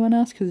seen by anyone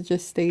else, because it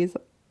just stays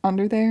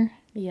under there.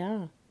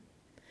 Yeah.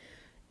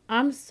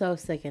 I'm so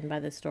sickened by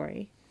this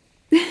story.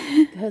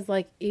 Because,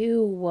 like,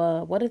 ew,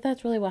 what if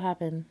that's really what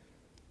happened?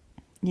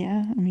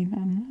 Yeah, I mean, I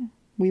don't know.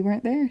 We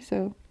weren't there,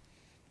 so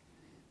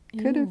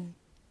could have.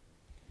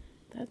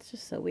 That's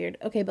just so weird.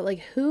 Okay, but, like,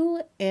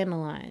 who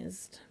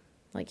analyzed?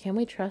 Like, can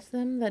we trust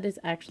them that it's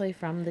actually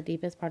from the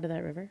deepest part of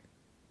that river?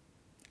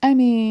 I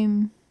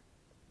mean,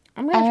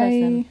 I'm gonna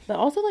trust them. But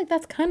also, like,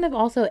 that's kind of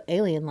also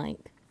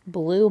alien-like.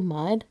 Blue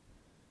mud.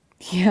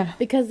 Yeah.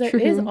 Because there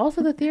is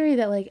also the theory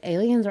that, like,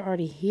 aliens are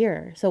already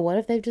here. So what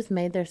if they've just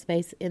made their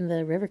space in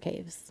the river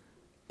caves?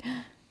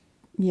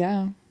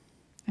 Yeah.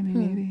 I mean,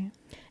 maybe.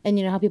 And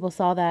you know how people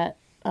saw that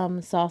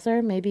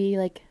saucer? Maybe,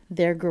 like,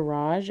 their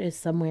garage is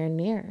somewhere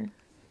near.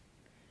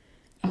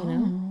 You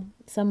know?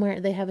 Somewhere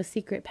they have a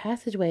secret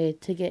passageway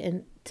to get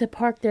in, to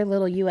park their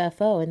little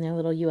UFO in their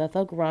little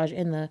UFO garage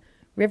in the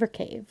river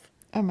cave.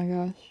 Oh my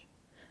gosh.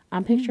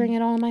 I'm picturing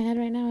it all in my head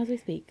right now as we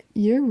speak.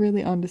 You're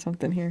really onto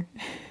something here.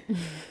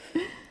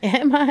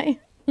 Am I?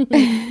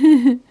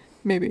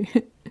 Maybe.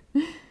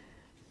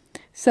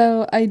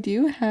 So I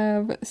do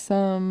have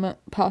some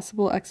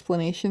possible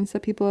explanations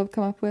that people have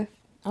come up with.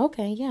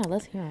 Okay, yeah,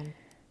 let's hear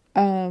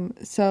them.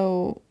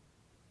 So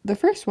the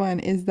first one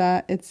is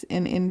that it's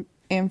an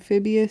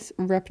amphibious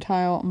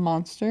reptile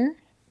monster,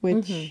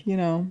 which, you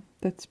know,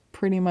 That's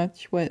pretty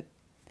much what,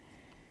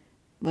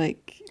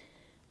 like,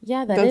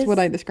 Yeah, that's what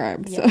I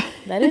described. Yeah, So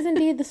that is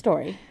indeed the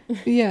story.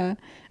 yeah.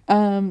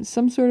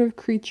 Some sort of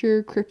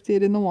creature,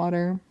 cryptid in the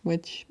water,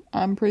 which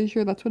I'm pretty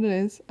sure that's what it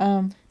is.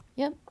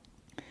 Yep.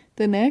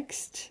 The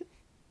next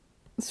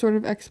sort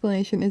of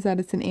explanation is that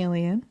it's an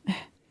alien.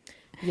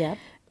 Yep.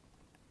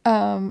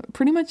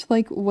 Pretty much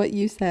like what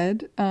you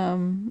said.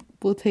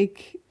 We'll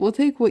take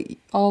what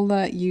all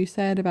that you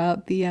said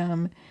about the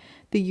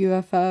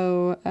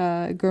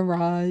UFO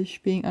garage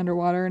being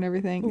underwater and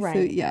everything. Right. So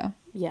yeah,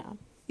 Yeah.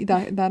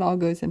 that all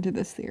goes into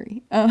this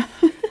theory.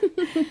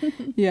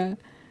 Yeah.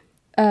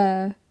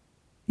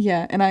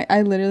 Yeah, and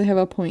I literally have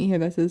a point here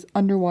that says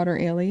underwater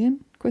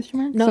alien question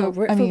mark. No, So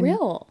for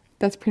real.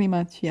 that's pretty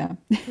much, yeah.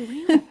 For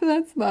real.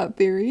 That's that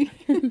theory.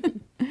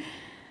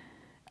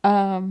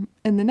 And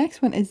the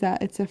next one is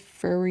that it's a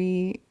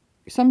furry,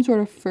 some sort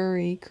of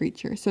furry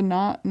creature. So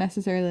not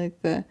necessarily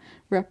like the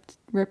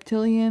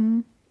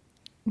reptilian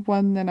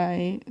one that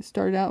I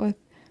started out with,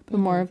 but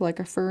more of like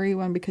a furry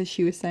one because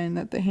she was saying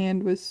that the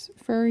hand was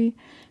furry.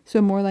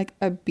 So more like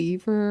a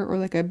beaver or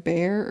like a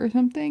bear or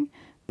something.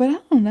 But I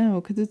don't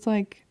know, because it's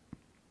like,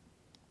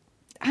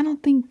 I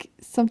don't think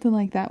something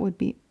like that would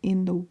be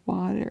in the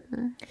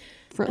water,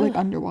 for like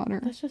underwater.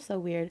 That's just so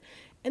weird.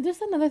 And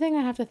just another thing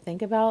I have to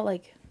think about,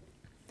 like,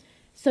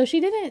 so she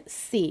didn't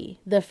see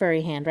the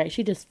furry hand, right?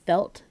 She just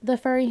felt the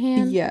furry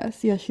hand.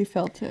 Yes, she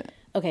felt it.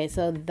 Okay,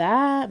 so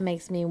that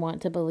makes me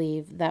want to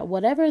believe that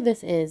whatever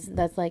this is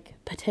that's like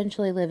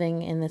potentially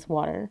living in this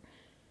water,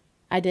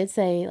 I did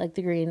say like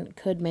the green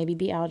could maybe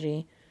be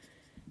algae.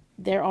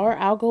 There are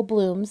algal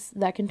blooms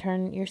that can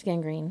turn your skin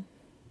green.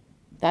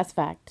 That's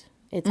fact.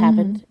 It's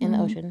happened in the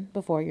ocean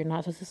before. You're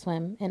not supposed to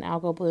swim in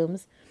algal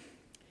blooms.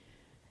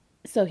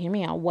 So hear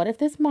me out. What if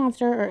this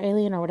monster or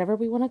alien or whatever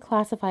we want to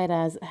classify it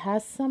as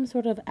has some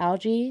sort of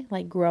algae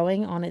like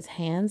growing on its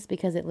hands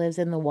because it lives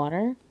in the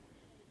water?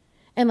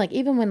 And like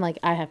even when like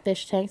I have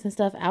fish tanks and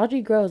stuff,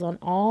 algae grows on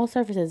all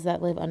surfaces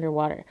that live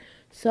underwater.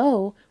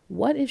 So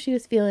what if she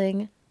was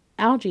feeling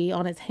algae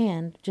on its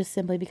hand just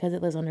simply because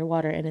it lives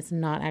underwater and it's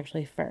not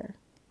actually fur?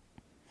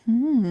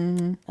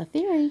 A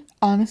theory.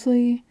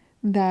 Honestly,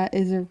 that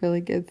is a really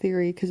good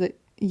theory because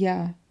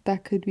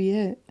that could be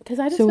it. Because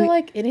I just feel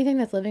like anything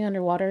that's living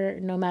underwater,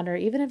 no matter,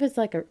 even if it's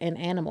like an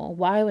animal,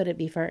 why would it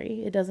be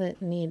furry? It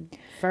doesn't need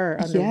fur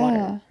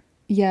underwater.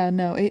 Yeah,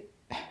 no,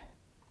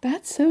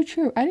 that's so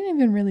true. I didn't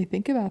even really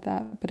think about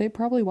that, but it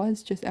probably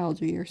was just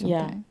algae or something.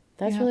 Yeah,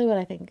 that's really what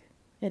I think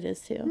it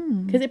is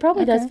too. Because it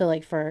probably does feel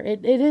like fur.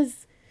 It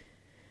is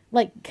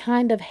like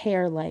kind of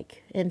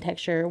hair-like in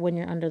texture when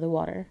you're under the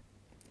water.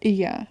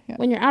 Yeah.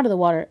 When you're out of the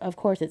water, of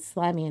course, it's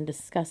slimy and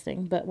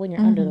disgusting. But when you're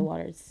under the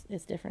water,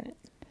 it's different.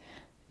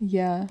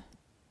 Yeah.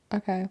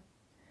 Okay.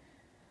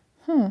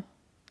 All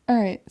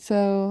right.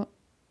 So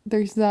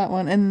there's that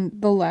one. And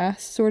the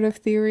last sort of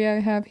theory I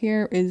have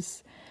here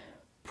is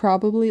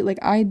probably, like,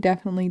 I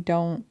definitely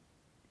don't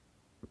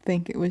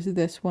think it was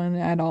this one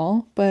at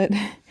all. But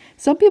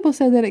some people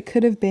said that it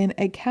could have been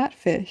a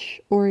catfish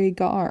or a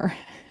gar.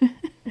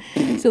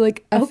 So,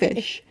 like, a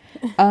fish.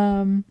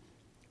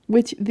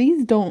 Which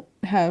these don't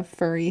have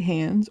furry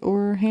hands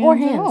or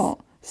hands at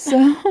all. So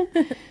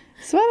I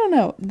don't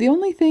know. The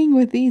only thing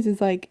with these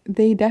is like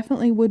they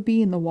definitely would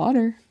be in the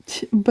water,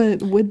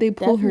 but would they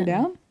pull her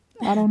down?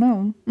 I don't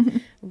know.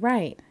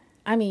 Right.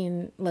 I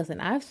mean, listen,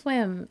 I've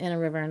swam in a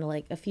river and a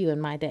lake a few in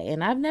my day,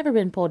 and I've never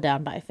been pulled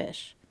down by a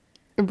fish.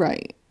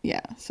 Right.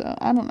 Yeah. So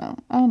I don't know.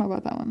 I don't know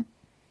about that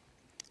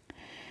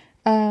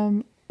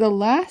one. The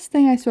last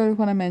thing I sort of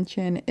want to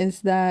mention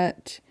is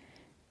that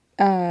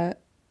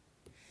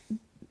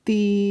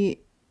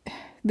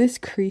this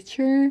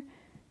creature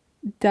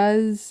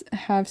does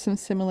have some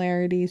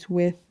similarities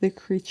with the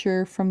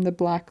creature from the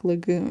Black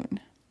Lagoon.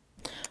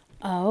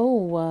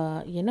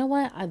 Oh, you know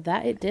what?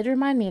 It did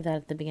remind me of that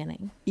at the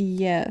beginning.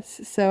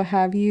 Yes. So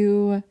do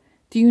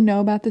you know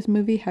about this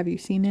movie? Have you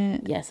seen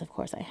it? Yes, of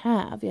course I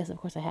have.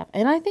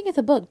 And I think it's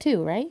a book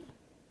too, right?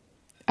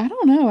 I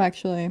don't know,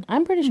 actually.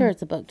 I'm pretty sure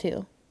it's a book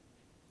too.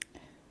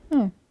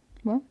 Oh,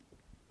 well,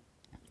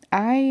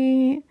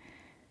 I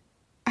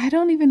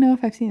don't even know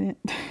if I've seen it,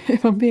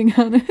 if I'm being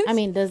honest. I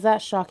mean, does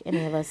that shock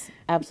any of us?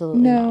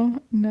 Absolutely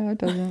not. No, it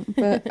doesn't.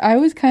 But I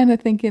was kind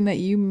of thinking that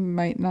you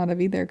might not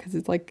have either because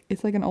it's like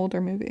an older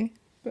movie.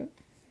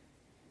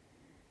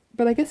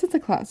 But I guess it's a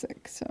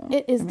classic, so.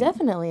 It is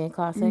definitely a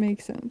classic.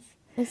 Makes sense.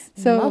 It's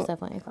most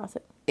definitely a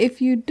classic.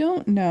 If you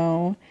don't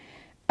know,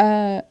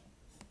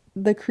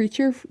 the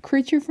creature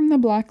from the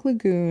Black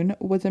Lagoon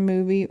was a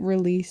movie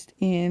released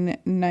in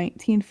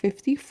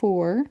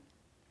 1954.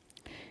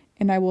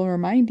 And I will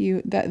remind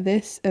you that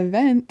this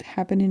event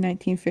happened in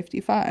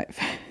 1955.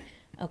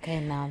 Okay,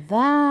 now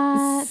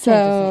that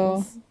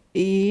changes things.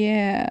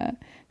 Yeah.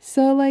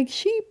 So, like,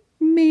 she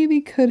maybe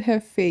could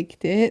have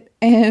faked it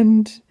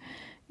and,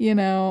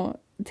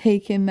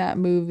 taken that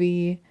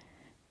movie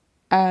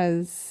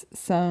as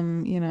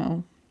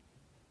some,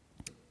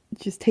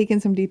 just taken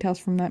some details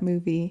from that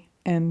movie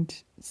and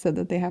said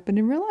that they happened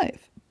in real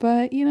life.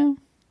 But,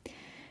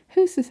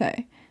 who's to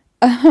say?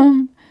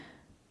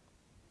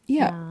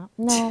 Yeah. Yeah.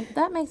 No,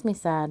 that makes me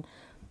sad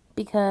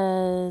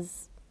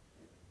because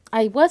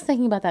I was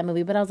thinking about that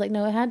movie, but I was like,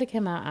 no, it had to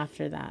come out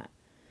after that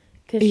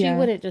because she Yeah.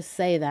 wouldn't just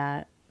say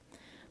that.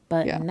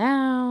 But Yeah.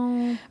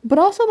 now, But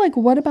also, like,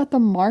 what about the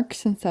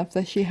marks and stuff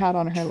that she had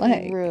on her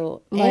leg?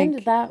 true. And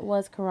Like, that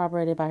was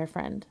corroborated by her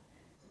friend.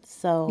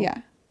 So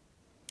yeah.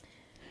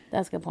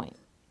 that's a good point.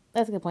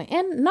 That's a good point.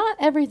 And not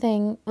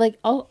everything, like,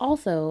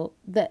 also,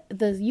 the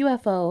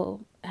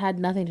UFO had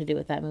nothing to do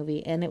with that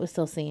movie, and it was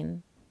still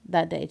seen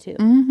that day, too.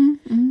 Mm-hmm.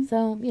 Mm-hmm.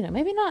 So,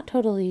 maybe not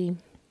totally.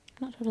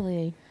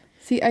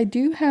 See, I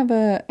do have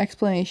a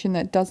explanation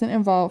that doesn't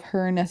involve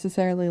her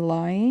necessarily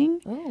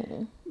lying,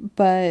 Oh.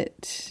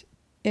 but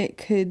it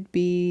could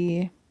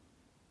be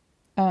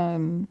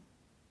um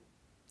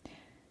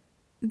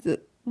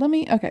let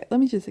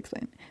me just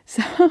explain.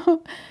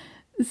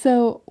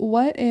 So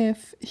what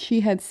if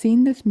she had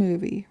seen this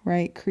movie,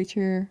 right?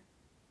 Creature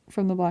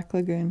from the Black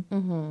Lagoon,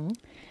 Mm-hmm.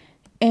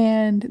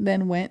 and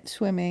then went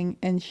swimming,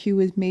 and she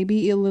was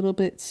maybe a little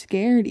bit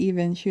scared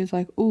even. She was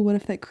like, "Oh, what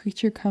if that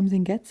creature comes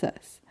and gets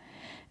us?"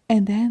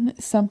 And then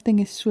something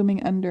is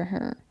swimming under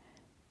her,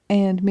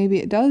 and maybe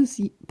it does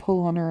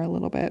pull on her a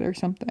little bit or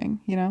something,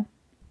 you know?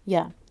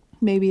 Yeah.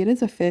 Maybe it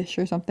is a fish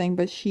or something,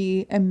 but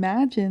she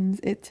imagines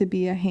it to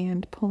be a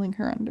hand pulling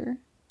her under,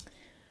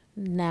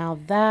 Now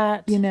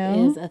that you is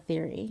know? a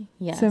theory.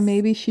 So Yes.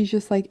 maybe she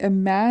just like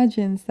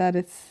imagines that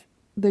it's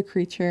the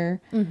creature,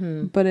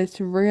 Mm-hmm. but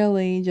it's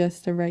really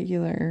just a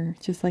regular,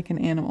 just like an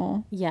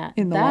animal Yeah,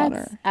 in the that's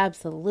water.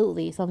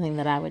 absolutely something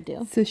that I would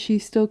do. So she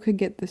still could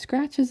get the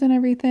scratches and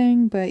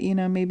everything, but you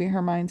know, maybe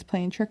her mind's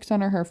playing tricks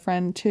on her, her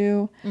friend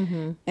too.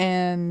 Mm-hmm.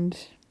 And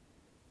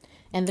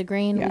And the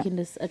green, we yeah. can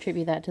just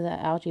attribute that to the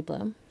algae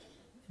bloom,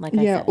 like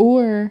I Yeah, said.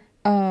 or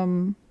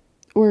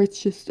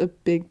it's just a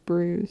big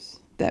bruise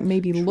that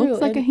maybe True,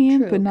 looks like a and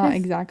hand, true, but not because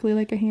exactly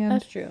like a hand.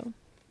 that's true.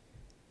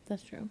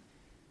 That's true.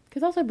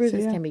 Because also So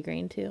bruises yeah. can be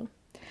green too,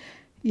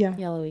 Yeah.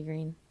 yellowy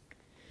green.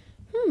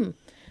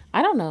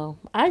 I don't know.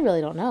 I really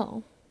don't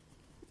know.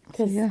 So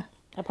Because yeah.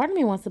 a part of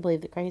me wants to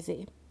believe the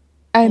crazy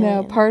I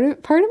know alien.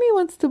 part of me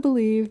wants to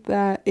believe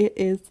that it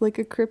is like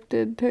a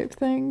cryptid type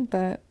thing,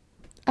 but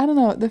I don't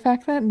know. The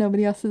fact that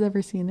nobody else has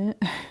ever seen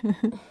it.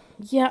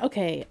 Yeah,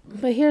 okay.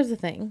 But here's the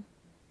thing.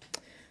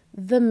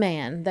 The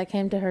man that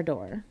came to her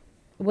door,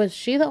 was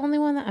she the only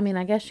one that, I mean,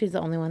 I guess she's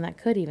the only one that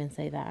could even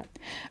say that.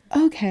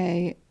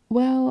 Okay.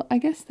 Well, I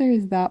guess there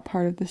is that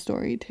part of the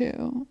story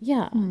too.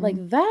 Yeah,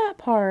 like that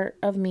part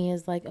of me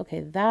is like, okay,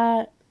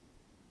 that,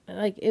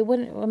 like, it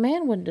wouldn't, a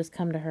man wouldn't just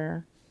come to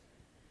her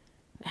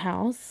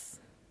house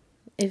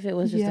if it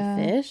was just a Yeah.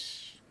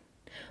 fish.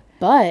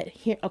 But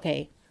here,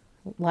 okay,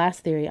 last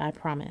theory, I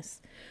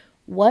promise.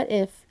 What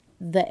if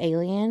the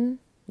alien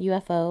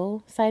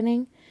UFO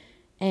sighting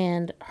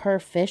and her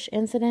fish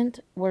incident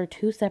were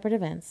two separate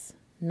events,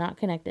 not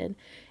connected,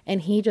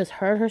 and he just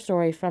heard her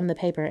story from the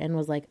paper and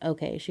was like,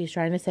 okay, she's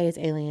trying to say it's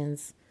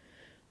aliens.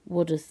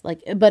 We'll just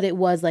like, but it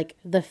was like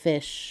the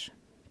fish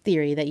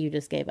theory that you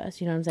just gave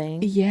us. You know what I'm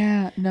saying?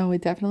 Yeah, no,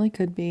 it definitely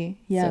could be.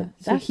 Yeah.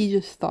 So So he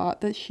that's, just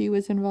thought that she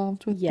was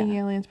involved with yeah, the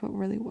aliens, but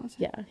really wasn't.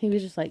 yeah. He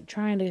was just like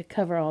trying to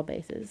cover all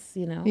bases,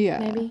 Yeah,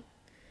 maybe.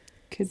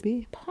 could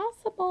be.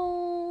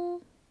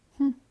 Possible.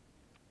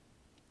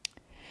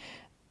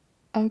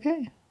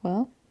 Okay,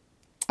 well,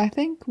 I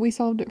think we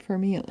solved it for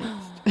me at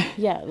least.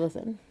 Yeah,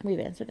 listen, we've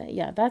answered it.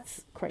 Yeah,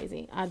 that's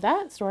crazy.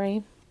 That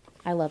story,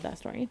 I love that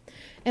story.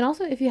 And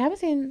also, if you haven't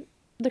seen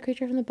The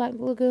Creature from the Black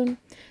Lagoon,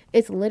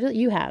 it's literally,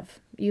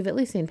 you've at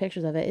least seen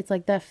pictures of it. It's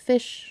like that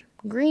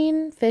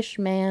green fish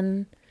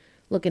man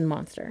looking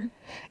monster.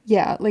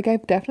 Yeah, like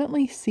I've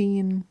definitely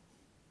seen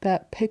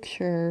that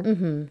picture,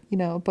 you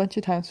know, a bunch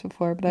of times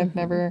before, but I've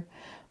never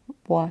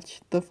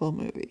watched the full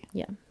movie.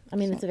 Yeah. I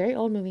mean, So, it's a very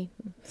old movie.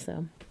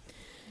 So,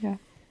 yeah.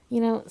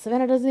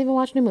 Savannah doesn't even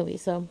watch new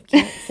movies. So,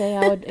 can't say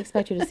I would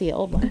expect you to see an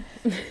old one.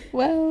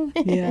 Well,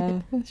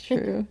 yeah, that's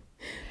true.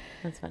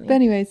 That's funny. But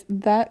anyways,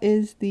 that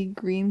is the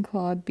green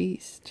clawed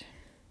beast.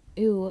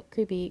 Ooh,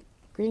 creepy.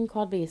 Green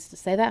clawed beast.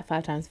 Say that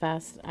 5 times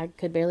fast. I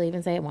could barely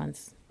even say it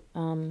once.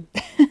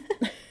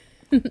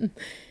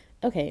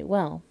 Okay,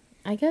 well,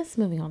 I guess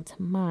moving on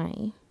to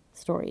my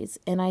stories.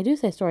 And I do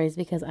say stories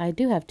because I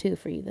do have 2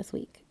 for you this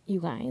week, you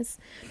guys.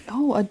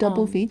 Oh, a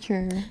double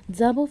feature.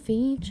 Double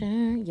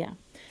feature. Yeah.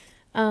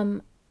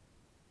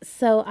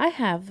 So I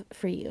have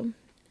for you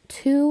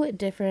 2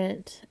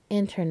 different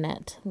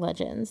internet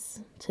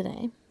legends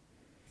today.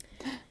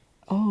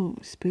 Oh,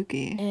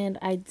 spooky. And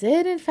I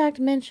did, in fact,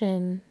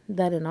 mention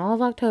that in all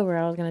of October,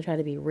 I was going to try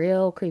to be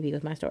real creepy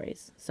with my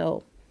stories.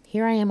 So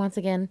here I am once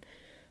again.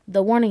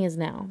 The warning is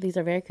now. These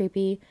are very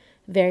creepy,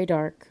 very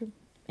dark.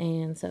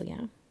 And so,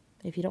 yeah,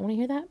 if you don't want to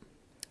hear that,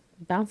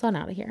 bounce on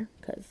out of here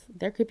because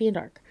they're creepy and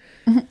dark.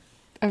 Okay,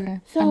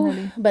 I'm So,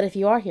 ready. but if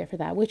you are here for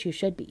that, which you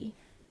should be,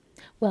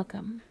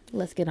 welcome.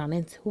 Let's get on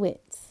into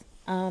it.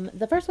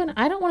 The first one,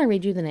 I don't want to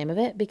read you the name of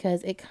it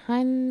because it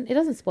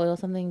doesn't spoil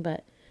something,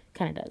 but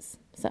kind of does.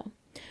 So,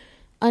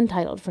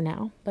 untitled for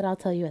now, but I'll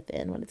tell you at the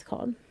end what it's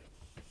called.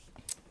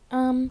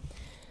 So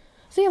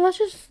yeah,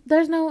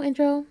 there's no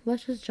intro.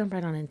 Let's just jump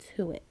right on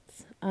into it.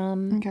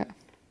 Okay.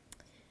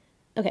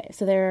 Okay,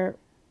 so there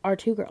are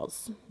two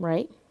girls,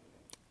 right?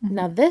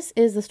 Now, this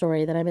is the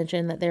story that I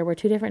mentioned that there were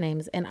two different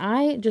names, and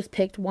I just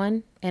picked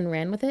one and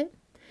ran with it.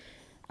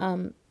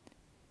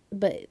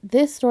 But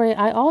this story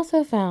I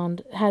also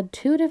found had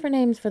two different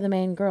names for the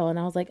main girl, and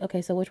I was like,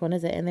 okay, so which one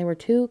is it? And they were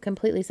two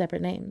completely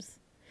separate names.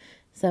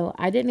 So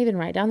I didn't even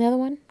write down the other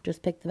one,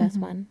 just picked the best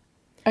one.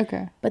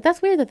 Okay. But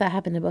that's weird that that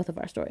happened in both of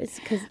our stories,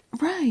 because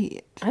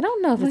Right. I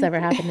don't know if it's ever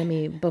happened to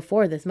me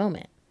before this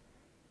moment.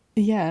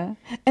 Yeah.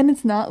 And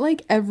it's not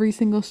like every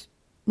single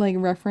like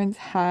reference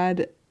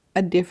had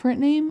a different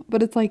name,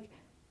 but it's like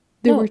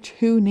there No, were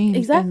two names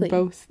exactly. and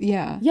both.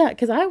 Yeah. Yeah,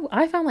 because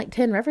I found like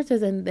 10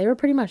 references and they were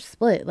pretty much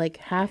split. Like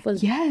half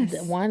was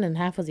Yes. one and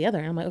half was the other.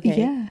 And I'm like, okay,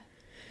 Yeah.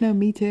 No,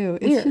 me too.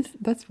 It's weird.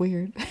 just that's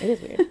weird. It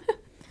is weird.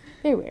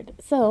 Very weird.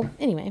 So,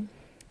 anyway,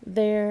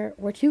 there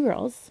were two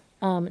girls,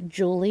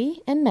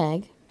 Julie and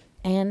Meg,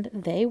 and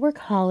they were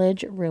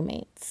college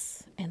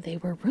roommates. And they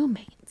were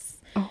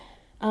roommates. Oh.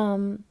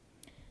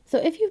 So,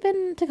 if you've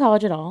been to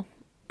college at all,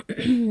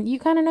 you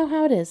kind of know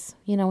how it is.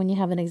 You know, when you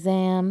have an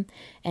exam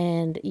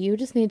and you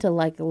just need to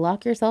like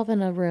lock yourself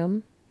in a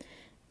room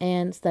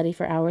and study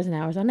for hours and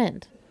hours on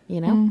end. You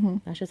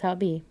know, that's just how it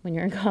be when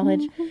you're in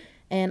college.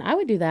 And I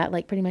would do that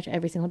like pretty much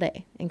every single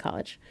day in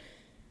college.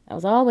 I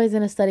was always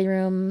in a study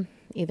room,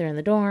 either in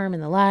the dorm, in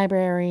the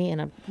library, in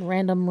a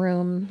random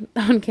room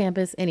on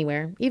campus,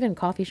 anywhere, even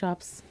coffee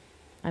shops.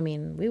 I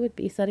mean, we would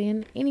be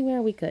studying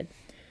anywhere we could.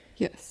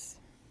 Yes.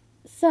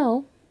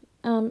 So,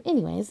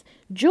 anyways,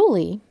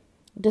 Julie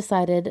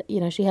decided, you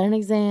know, she had an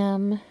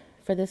exam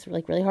for this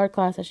like really hard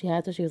class that she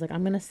had. So she was like,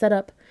 I'm going to set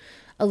up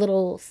a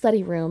little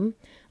study room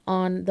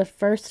on the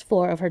first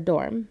floor of her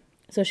dorm.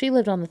 So she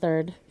lived on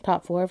the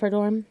top floor of her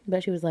dorm,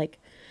 but she was like,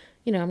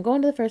 you know, I'm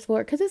going to the first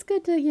floor because it's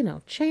good to, you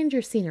know, change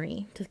your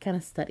scenery to kind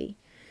of study.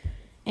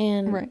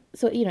 And Right.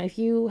 so, you know, if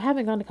you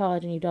haven't gone to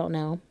college and you don't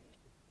know,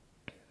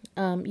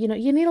 you know,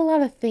 you need a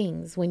lot of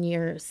things when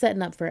you're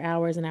setting up for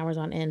hours and hours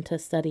on end to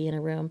study in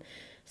a room.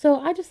 So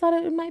I just thought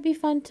it might be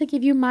fun to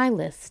give you my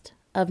list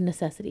of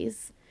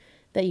necessities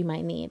that you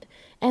might need.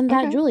 And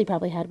that Okay. Julie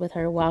probably had with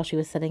her while she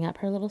was setting up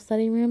her little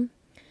study room.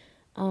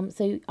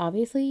 So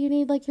obviously you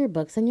need like your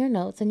books and your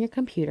notes and your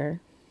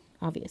computer,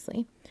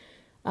 obviously.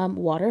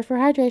 Water for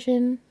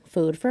hydration,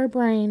 food for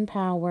brain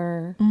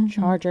power,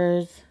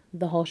 chargers,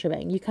 the whole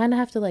shebang. You kind of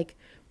have to like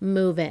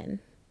move in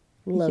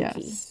low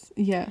key. Yes.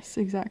 Yes,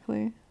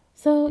 exactly.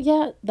 So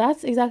yeah,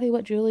 that's exactly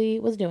what Julie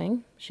was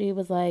doing. She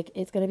was like,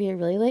 it's going to be a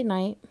really late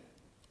night.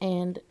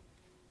 And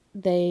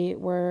they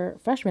were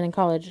freshmen in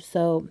college.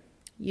 So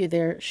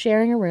they're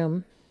sharing a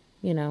room,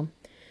 you know.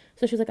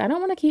 So she was like, I don't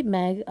want to keep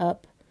Meg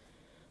up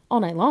all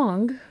night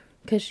long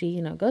because she,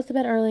 you know, goes to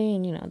bed early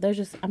and, you know,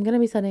 I'm going to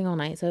be studying all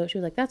night. So she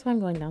was like, that's why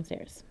I'm going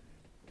downstairs.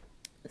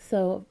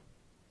 So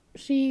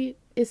she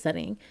is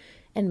studying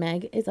and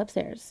Meg is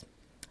upstairs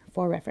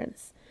for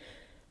reference.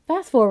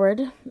 Fast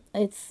forward,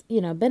 it's, you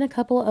know, been a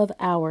couple of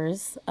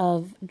hours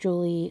of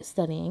Julie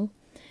studying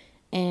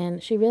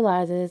and she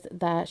realizes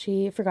that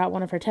she forgot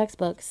one of her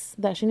textbooks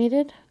that she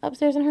needed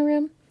upstairs in her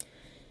room.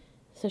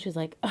 So she's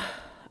like, oh,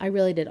 I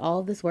really did all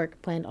of this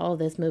work, planned all of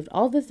this, moved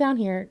all of this down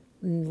here,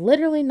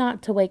 literally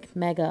not to wake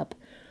Meg up.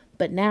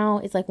 But now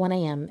it's like 1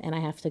 a.m. and I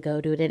have to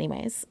go do it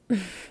anyways.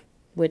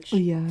 Which,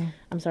 Yeah.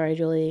 I'm sorry,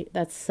 Julie,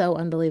 that's so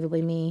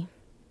unbelievably me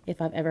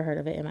if I've ever heard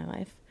of it in my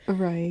life.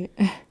 Right.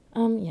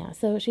 Yeah,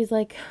 so she's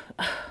like,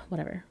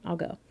 whatever, I'll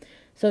go.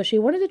 So she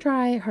wanted to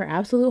try her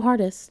absolute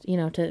hardest, you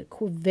know, to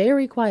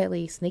very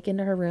quietly sneak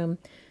into her room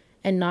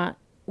and not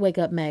wake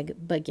up Meg,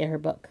 but get her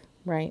book,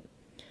 right?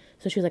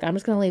 So she was like, I'm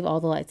just going to leave all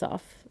the lights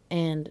off.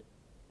 And,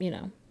 you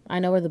know, I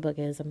know where the book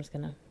is. I'm just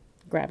going to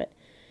grab it.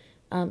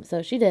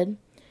 So she did.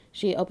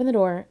 She opened the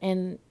door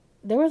and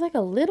there was like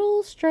a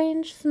little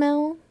strange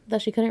smell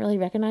that she couldn't really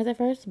recognize at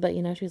first. But,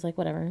 you know, she was like,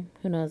 whatever,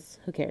 who knows,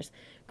 who cares?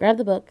 Grabbed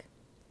the book,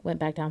 went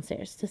back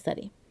downstairs to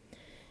study.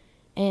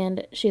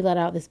 And she let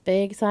out this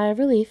big sigh of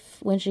relief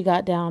when she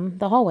got down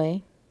the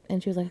hallway.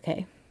 And she was like,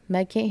 okay,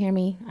 Meg can't hear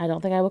me. I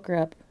don't think I woke her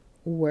up.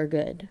 We're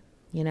good.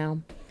 You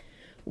know,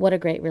 what a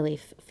great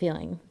relief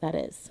feeling that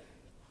is.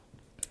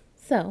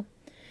 So,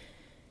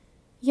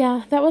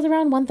 yeah, that was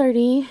around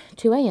 1:30,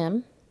 2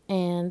 a.m.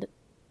 And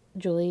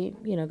Julie,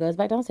 you know, goes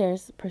back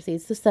downstairs,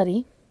 proceeds to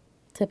study,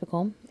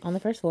 typical, on the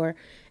first floor.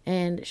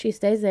 And she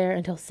stays there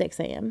until 6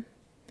 a.m.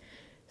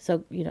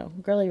 So, you know,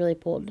 girlie really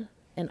pulled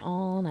an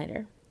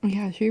all-nighter.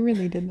 Yeah, she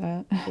really did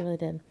that. She really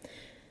did.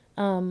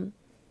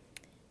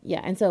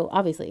 Yeah, and so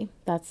obviously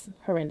that's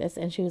horrendous.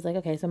 And she was like,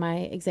 okay, so my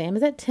exam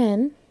is at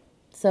 10.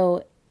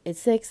 So it's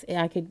 6.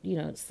 I could, you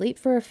know, sleep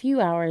for a few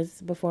hours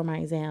before my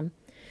exam,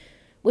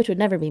 which would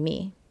never be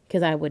me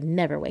because I would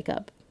never wake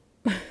up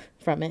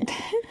from it.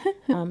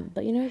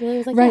 But, you know, Julie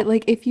was like, Right, yeah.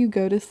 like if you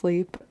go to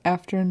sleep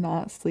after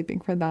not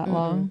sleeping for that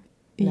long,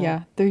 No.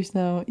 yeah,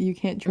 you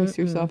can't trust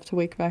yourself to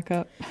wake back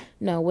up.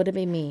 No, would it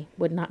be me?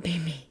 Would not be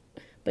me.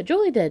 But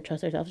Julie did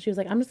trust herself. She was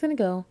like, I'm just going to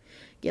go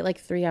get like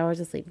 3 hours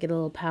of sleep, get a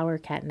little power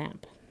cat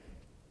nap.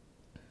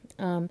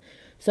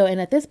 So, and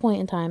at this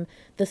point in time,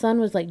 the sun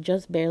was like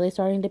just barely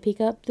starting to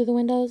peek up through the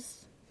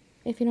windows.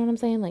 if you know what I'm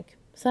saying. Like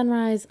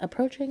sunrise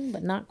approaching,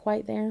 but not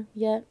quite there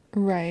yet.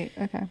 Right.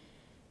 Okay.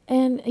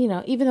 And, you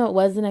know, even though it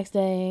was the next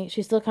day,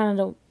 she still kind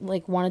of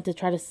like wanted to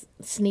try to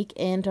sneak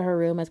into her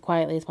room as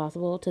quietly as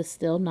possible to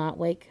still not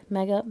wake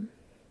Meg up.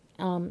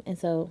 And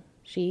so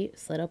she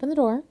slid open the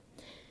door.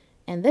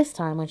 And this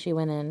time when she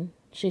went in,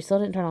 she still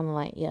didn't turn on the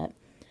light yet.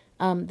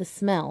 The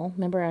smell,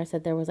 remember I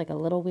said there was like a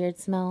little weird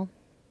smell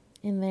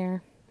in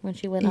there when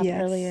she went up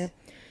earlier?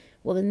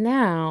 Well, then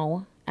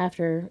now,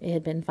 after it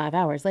had been 5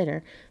 hours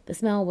later, the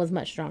smell was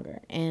much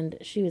stronger. And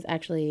she was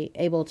actually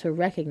able to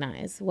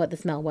recognize what the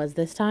smell was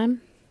this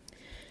time.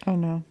 Oh,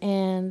 no.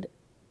 And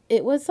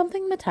it was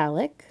something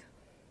metallic.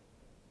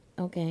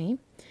 Okay.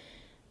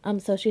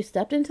 So she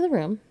stepped into the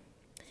room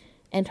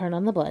and turned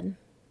on the blood.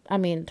 I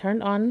mean,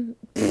 turned on...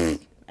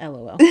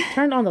 LOL.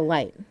 Turned on the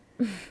light.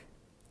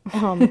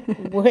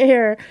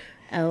 Where...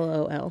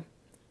 LOL.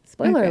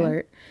 Spoiler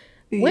alert.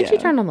 When she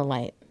turned on the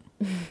light,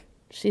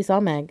 she saw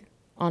Meg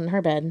on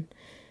her bed,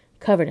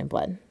 covered in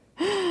blood.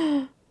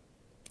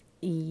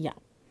 Yeah.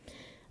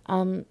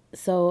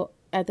 So...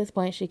 At this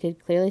point, she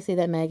could clearly see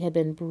that Meg had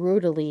been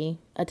brutally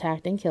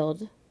attacked and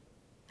killed.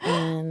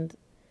 And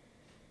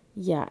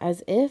yeah,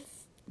 as if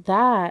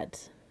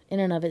that in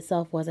and of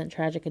itself wasn't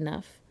tragic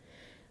enough,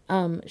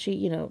 she,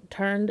 you know,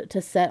 turned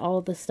to set all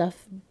of the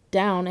stuff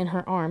down in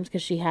her arms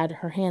because she had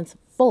her hands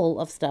full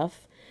of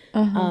stuff.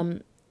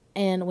 And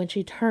when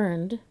she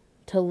turned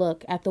to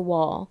look at the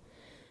wall,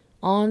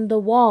 on the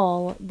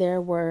wall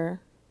there were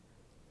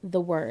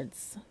the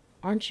words,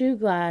 "Aren't you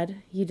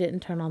glad you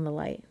didn't turn on the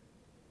light?"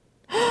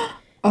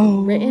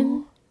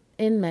 Written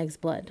in Meg's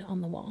blood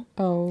on the wall.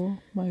 Oh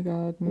my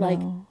God, no.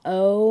 Like,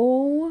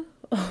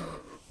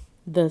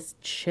 the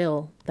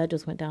chill that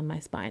just went down my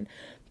spine.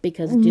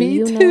 Because do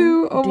you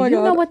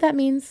know what that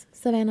means,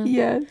 Savannah?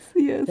 Yes,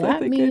 that I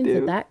think means I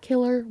do. that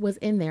killer was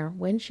in there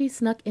when she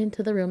snuck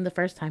into the room the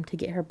first time to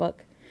get her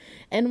book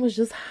and was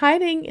just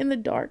hiding in the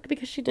dark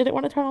because she didn't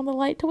want to turn on the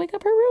light to wake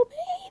up her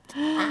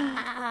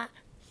roommate.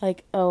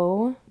 Like,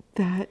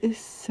 that is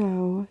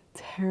so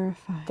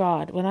terrifying.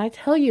 God, when I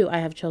tell you I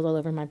have chills all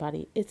over my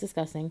body, it's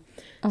disgusting.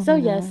 So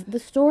yes, the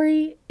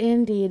story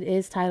indeed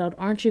is titled,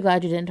 "Aren't You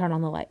Glad You Didn't Turn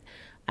on the Light?"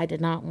 I did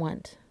not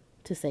want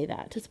to say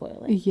that to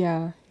spoil it.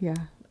 Yeah.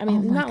 I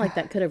mean, not like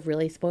that could have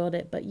really spoiled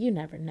it, but you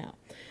never know.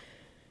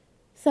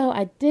 So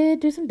I did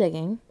do some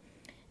digging,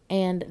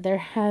 and there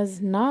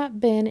has not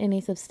been any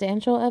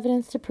substantial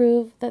evidence to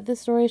prove that this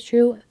story is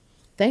true.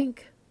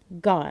 Thank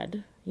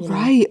God. You know?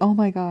 Right. Oh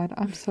my God.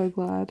 I'm so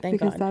glad. Thank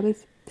because God. that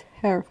is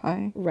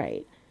terrifying.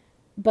 Right.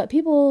 But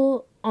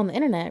people on the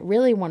internet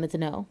really wanted to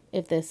know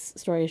if this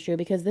story is true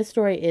because this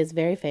story is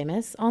very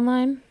famous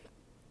online,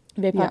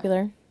 very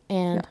popular,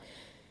 and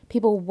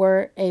people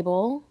were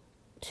able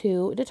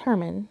to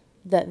determine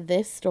that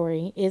this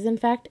story is in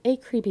fact a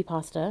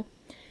creepypasta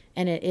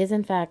and it is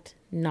in fact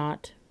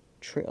not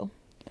true.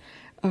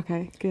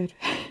 Okay, good.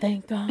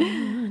 Thank God.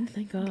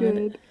 Thank God.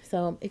 Good.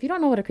 So if you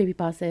don't know what a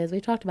creepypasta is,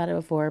 we've talked about it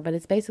before, but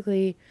it's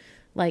basically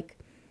like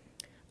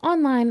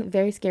online,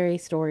 very scary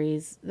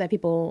stories that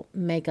people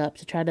make up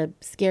to try to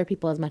scare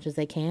people as much as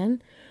they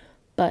can.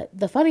 But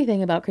the funny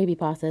thing about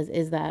creepypastas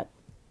is that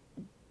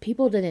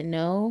people didn't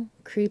know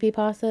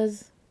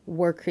creepypastas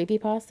were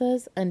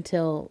creepypastas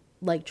until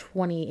like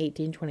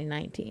 2018,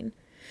 2019.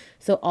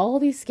 So all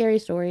these scary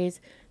stories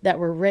that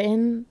were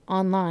written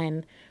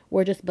online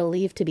were just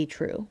believed to be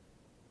true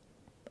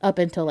up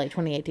until like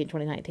 2018,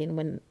 2019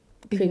 when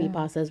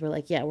creepypastas were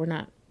like, yeah, we're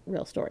not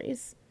real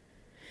stories.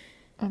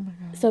 Oh my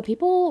God. So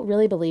people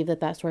really believe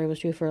that story was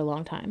true for a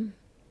long time,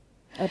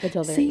 up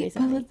until very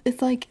recently. But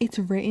it's like it's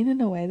written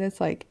in a way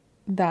that's like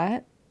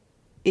that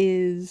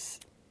is.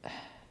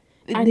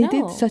 They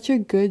did such a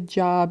good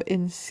job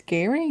in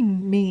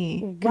scaring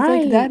me.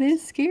 Right. Like that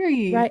is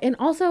scary. Right. And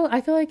also,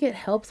 I feel like it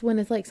helps when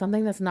it's like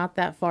something that's not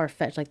that far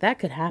fetched. Like that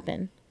could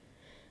happen.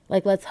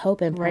 Like let's hope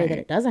and pray that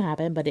it doesn't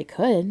happen, but it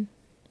could.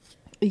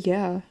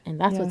 Yeah.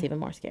 And that's what's even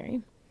more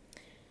scary.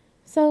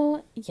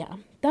 So yeah,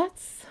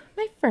 that's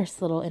my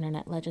first little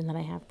internet legend that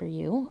I have for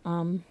you.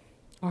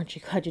 Aren't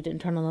you glad you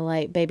didn't turn on the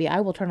light? Baby,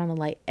 I will turn on the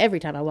light every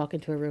time I walk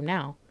into a room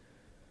now.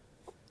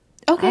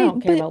 Okay. I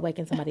don't care about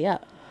waking somebody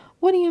up.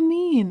 What do you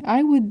mean?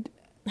 I would...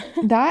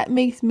 That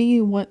makes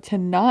me want to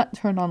not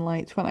turn on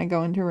lights when I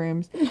go into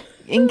rooms.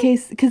 In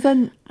case... Because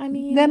then...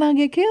 then I'll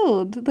get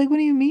killed. Like, what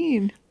do you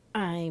mean?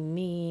 I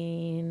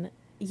mean...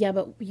 Yeah,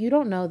 but you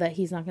don't know that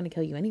he's not going to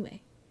kill you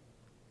anyway.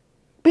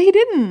 But he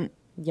didn't.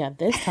 Yeah,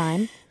 this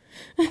time.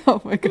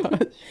 Oh my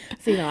gosh.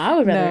 See, no, I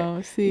would rather...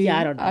 No, see... Yeah,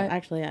 I don't know.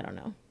 Actually, I don't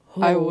know.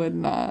 Oh. I would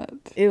not.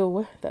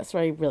 Ew, that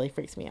story really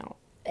freaks me out.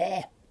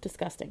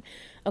 Disgusting.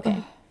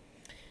 Okay.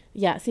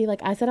 Yeah, see,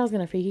 like I said I was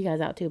going to freak you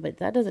guys out too, but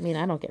that doesn't mean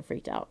I don't get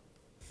freaked out.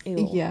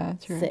 Ew, yeah,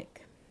 true.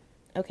 Sick.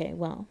 Okay,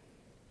 well,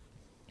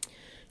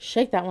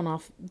 shake that one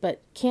off,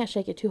 but can't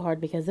shake it too hard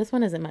because this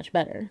one isn't much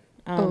better.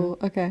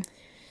 Okay.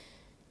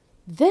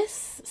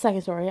 This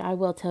second story, I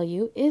will tell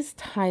you, is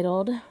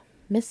titled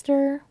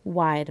Mr.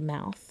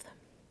 Widemouth,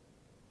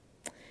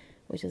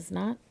 which is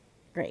not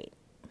great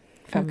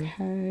from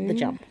the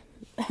jump.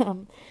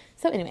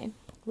 So anyway,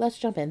 let's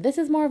jump in. This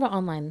is more of an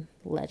online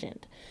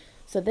legend.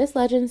 So this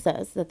legend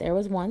says that there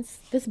was once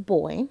this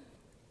boy.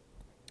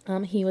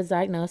 He was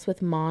diagnosed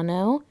with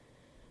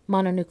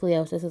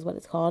mononucleosis is what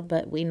it's called,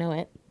 but we know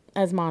it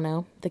as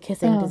mono, the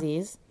kissing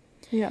disease.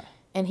 Yeah.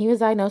 And he was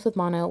diagnosed with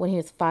mono when he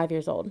was 5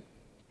 years old.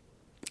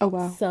 Oh,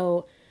 wow.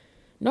 So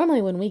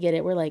normally when we get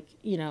it, we're like,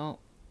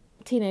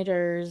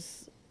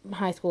 teenagers,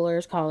 high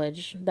schoolers,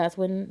 college. That's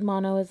when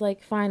mono is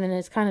like fine, and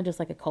it's kind of just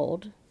like a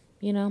cold,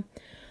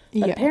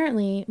 But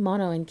apparently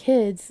mono in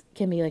kids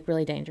can be like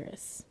really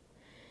dangerous.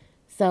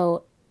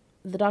 So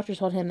the doctor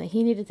told him that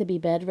he needed to be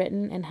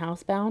bedridden and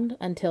housebound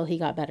until he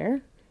got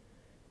better.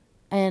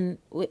 And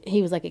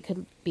he was like, it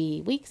could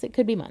be weeks, it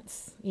could be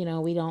months.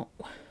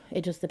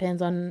 It just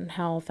depends on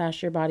how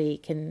fast your body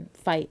can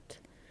fight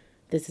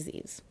this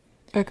disease.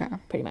 Okay.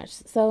 Pretty much.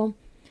 So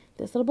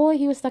this little boy,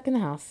 he was stuck in the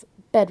house,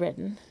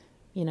 bedridden,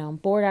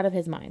 bored out of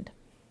his mind.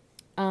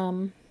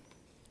 And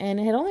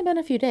it had only been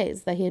a few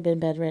days that he had been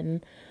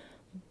bedridden,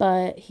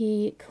 but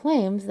he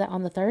claims that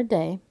on the third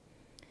day,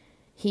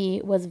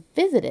 he was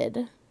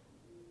visited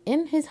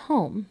in his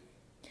home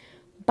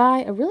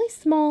by a really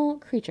small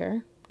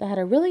creature that had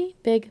a really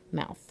big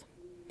mouth.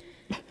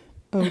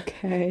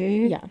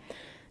 Okay. Yeah.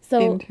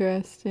 So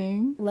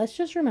interesting. Let's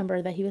just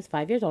remember that he was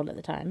 5 years old at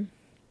the time.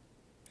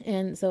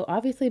 And so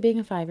obviously being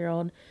a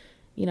 5-year-old,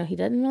 he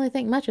didn't really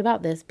think much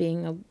about this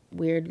being a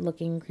weird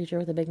looking creature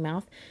with a big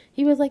mouth.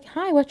 He was like,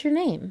 "Hi, what's your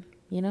name?"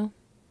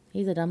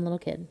 He's a dumb little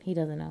kid. He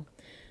doesn't know.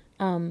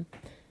 And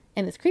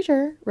this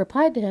creature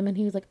replied to him and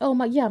he was like, "Oh,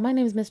 my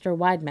name is Mr.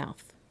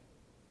 Widemouth."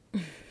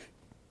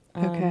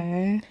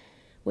 Okay.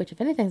 Which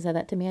if anything said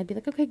that to me, I'd be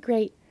like, "Okay,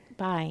 great.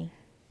 Bye.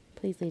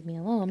 Please leave me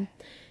alone."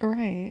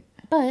 Right.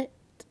 But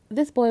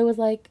this boy was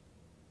like,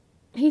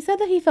 he said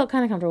that he felt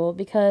kind of comfortable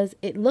because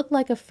it looked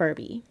like a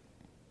Furby.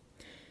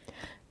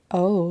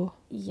 Oh.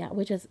 Yeah,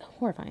 which is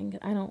horrifying.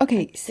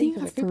 Okay, seeing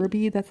a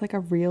Furby that's like a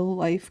real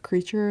life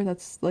creature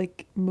that's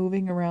like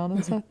moving around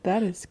and stuff,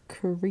 that is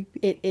creepy.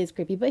 It is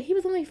creepy, but he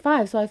was only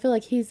 5, so I feel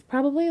like he's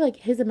probably like,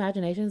 his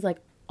imagination is like,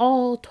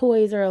 all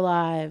toys are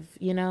alive,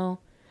 Yeah,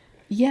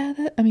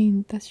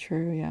 that's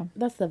true, yeah.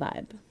 That's the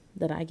vibe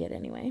that I get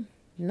anyway.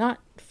 Not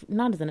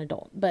as an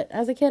adult, but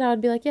as a kid I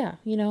would be like, yeah,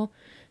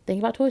 think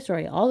about Toy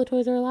Story. All the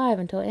toys are alive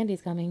until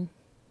Andy's coming.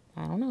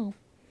 I don't know.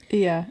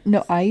 Yeah.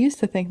 No, I used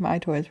to think my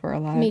toys were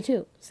alive. Me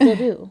too. Still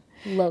do.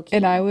 Low key.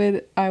 And I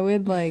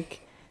would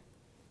like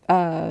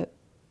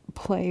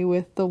play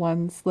with the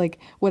ones, like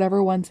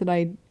whatever ones that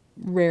I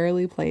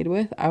rarely played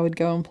with, I would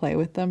go and play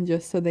with them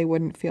just so they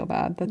wouldn't feel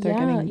bad that they're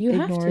getting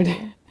ignored.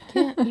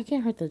 You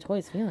can't hurt the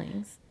toys'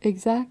 feelings.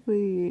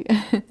 Exactly.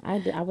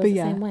 I was the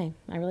same way.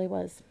 I really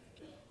was.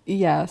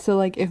 Yeah, so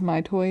like if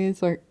my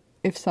toys, or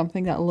if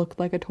something that looked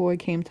like a toy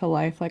came to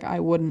life, like I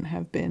wouldn't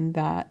have been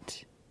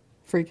that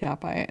freaked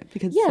out by it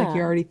because it's like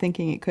you're already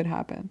thinking it could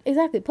happen.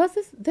 Exactly. Plus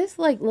this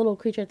like little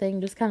creature thing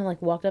just kind of like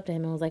walked up to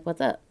him and was like,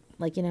 "What's up?"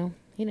 Like, he didn't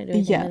do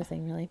anything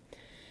menacing really.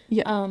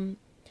 Yeah.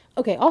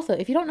 Okay, also,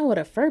 if you don't know what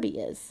a Furby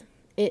is,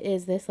 it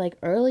is this like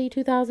early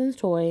 2000s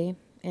toy,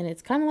 and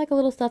it's kind of like a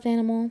little stuffed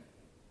animal.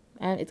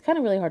 And it's kind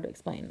of really hard to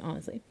explain,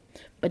 honestly.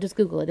 But just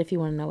Google it if you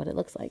want to know what it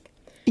looks like.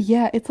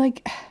 Yeah,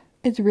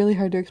 it's really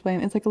hard to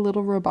explain. It's like a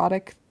little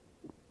robotic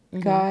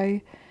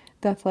guy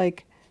that's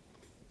like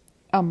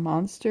a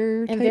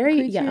monster type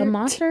creature. A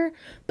monster,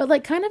 but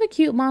like kind of a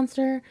cute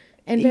monster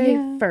and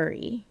very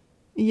furry.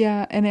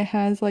 Yeah, and it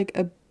has like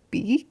a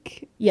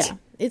beak. Yeah,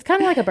 it's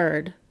kind of like a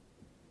bird.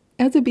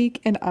 It has a beak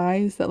and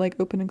eyes that like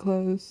open and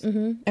close.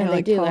 Mm-hmm. And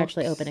they do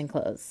actually open and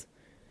close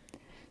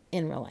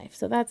in real life.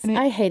 So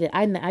I hate it.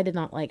 I did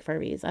not like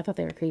Furbies. I thought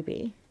they were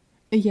creepy.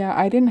 Yeah,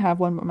 I didn't have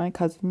one, but my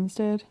cousins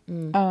did.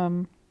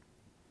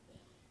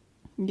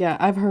 Yeah,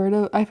 I've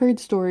heard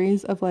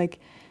stories of like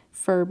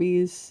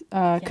Furbies,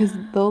 because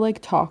they'll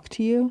like talk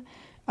to you.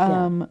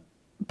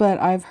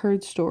 But I've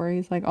heard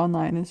stories like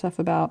online and stuff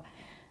about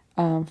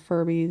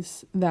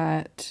Furbies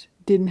that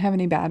didn't have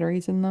any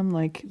batteries in them,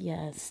 like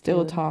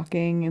still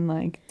talking and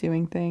like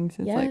doing things.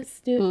 It's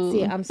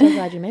See, I'm so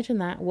glad you mentioned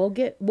that.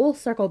 We'll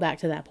circle back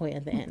to that point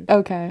at the end.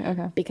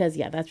 Okay. Because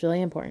that's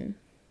really important.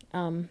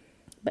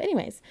 But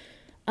anyways,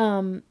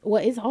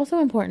 what is also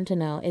important to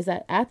know is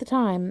that at the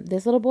time,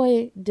 this little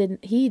boy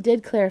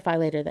did clarify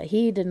later that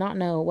he did not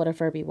know what a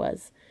Furby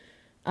was.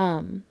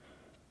 And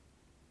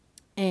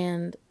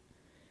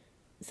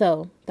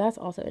so that's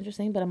also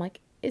interesting, but I'm like,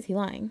 is he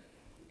lying?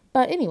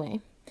 But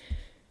anyway,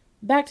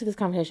 back to this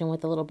conversation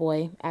with the little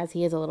boy, as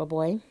he is a little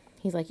boy.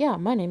 He's like, yeah,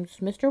 my name's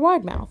Mr.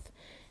 Widemouth.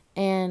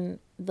 And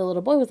the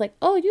little boy was like,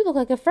 oh, you look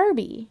like a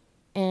Furby.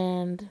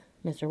 And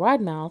Mr.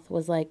 Widemouth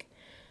was like,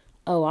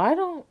 oh, I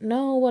don't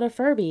know what a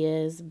Furby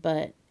is,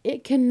 but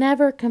it can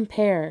never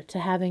compare to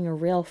having a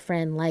real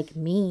friend like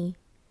me.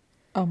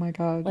 Oh my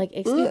God. Like,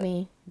 excuse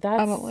me.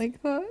 I don't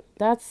like that.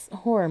 That's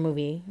horror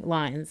movie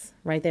lines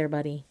right there,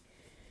 buddy.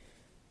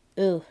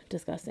 Ugh,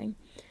 disgusting.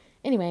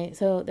 Anyway,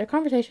 so their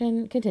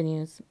conversation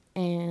continues,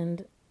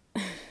 and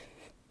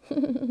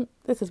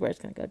this is where it's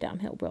going to go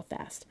downhill real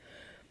fast.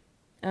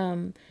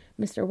 Mr.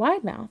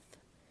 Widemouth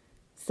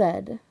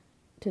said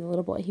to the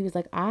little boy, he was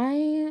like,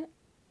 I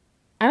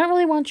I don't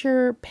really want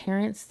your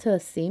parents to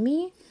see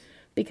me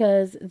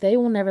because they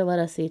will never let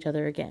us see each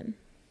other again.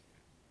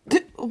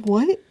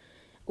 What?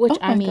 Which, Oh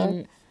I my God.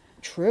 mean,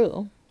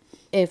 true.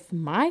 If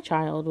my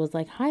child was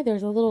like, hi,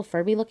 there's a little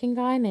Furby looking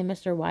guy named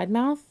Mr.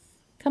 Widemouth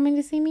coming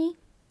to see me,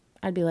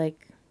 I'd be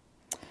like,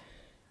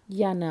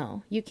 yeah,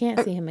 no, you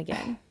can't see him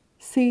again.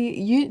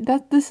 See,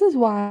 this is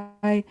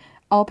why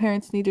all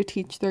parents need to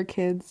teach their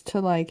kids to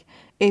like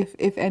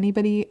if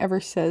anybody ever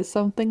says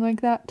something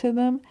like that to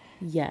them,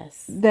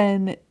 Yes.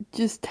 then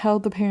just tell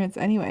the parents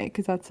anyway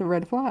because that's a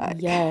red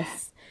flag.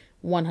 Yes.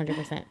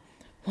 100%.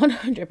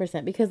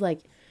 100%. Because,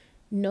 like,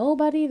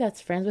 nobody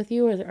that's friends with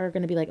you are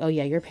going to be like, oh,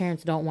 yeah, your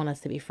parents don't want us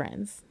to be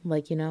friends.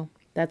 Like,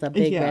 that's a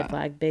big red Yeah.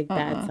 flag, big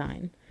bad Uh-uh.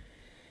 sign.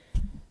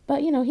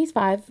 But, he's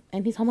 5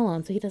 and he's home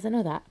alone, so he doesn't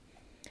know that.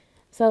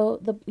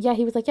 So,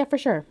 he was like, yeah, for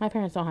sure. My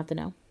parents don't have to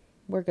know.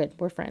 We're good.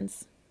 We're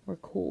friends. We're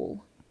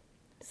cool.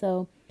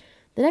 So,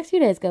 the next few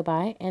days go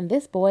by, and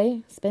this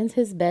boy spends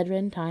his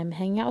bedridden time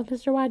hanging out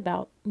with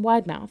Mr.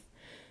 Widemouth.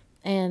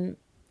 And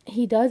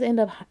he does end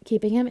up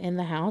keeping him in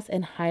the house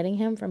and hiding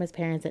him from his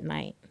parents at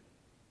night.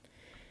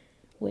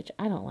 Which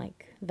I don't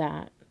like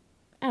that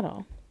at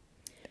all.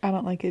 I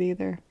don't like it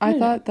either. I No, no.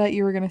 thought that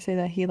you were gonna say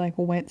that he like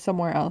went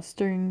somewhere else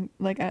during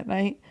like at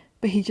night,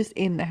 but he's just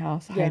in the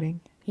house Yeah,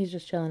 hiding. he's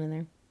just chilling in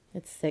there.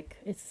 It's sick.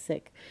 It's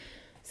sick.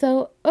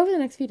 So, over the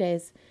next few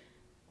days,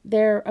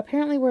 there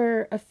apparently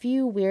were a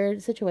few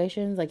weird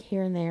situations, like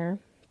here and there.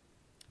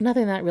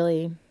 Nothing that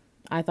really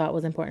I thought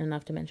was important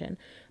enough to mention.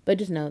 But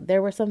just know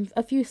there were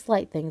a few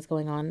slight things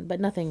going on, but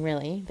nothing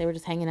really. They were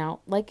just hanging out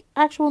like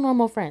actual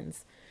normal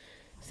friends.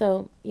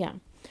 So, yeah.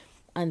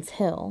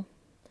 Until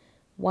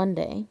one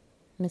day,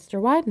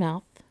 Mr.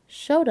 Widemouth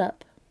showed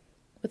up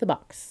with a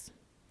box.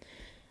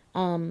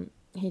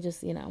 He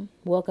just,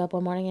 woke up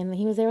one morning and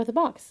he was there with a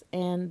box.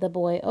 And the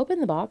boy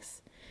opened the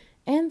box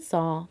and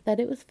saw that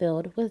it was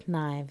filled with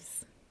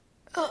knives.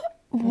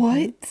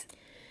 What?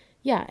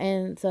 Yeah,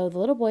 and so the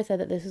little boy said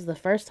that this was the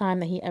first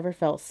time that he ever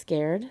felt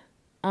scared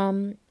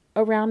around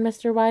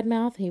Mr.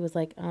 Widemouth. He was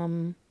like, that's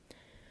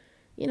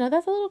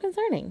a little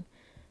concerning.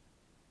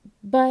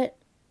 But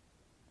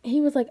he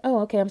was like, oh,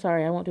 okay, I'm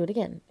sorry, I won't do it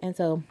again. And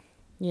so,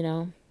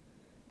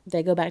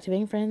 they go back to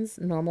being friends,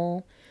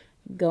 normal.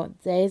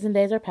 Days and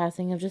days are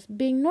passing of just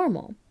being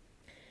normal.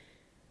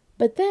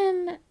 But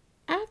then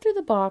after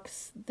the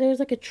box, there's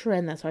like a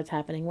trend that starts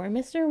happening where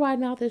Mr.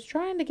 Widemouth is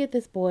trying to get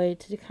this boy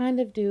to kind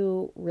of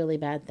do really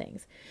bad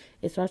things.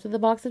 It starts with a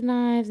box of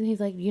knives, and he's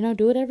like,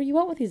 do whatever you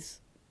want with these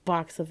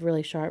box of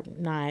really sharp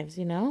knives,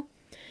 And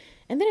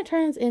then it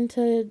turns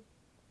into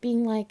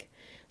being like,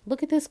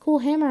 look at this cool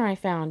hammer I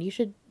found. You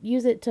should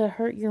use it to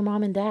hurt your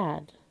mom and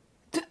dad.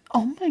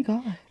 Oh my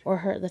God. Or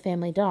hurt the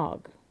family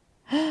dog.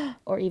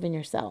 Or even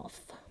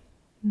yourself.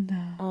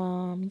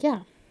 No.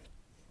 Yeah.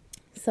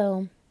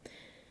 So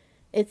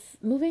it's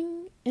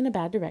moving in a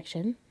bad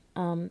direction.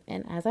 And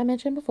as I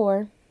mentioned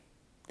before,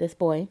 this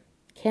boy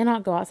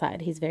cannot go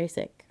outside. He's very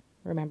sick,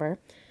 remember?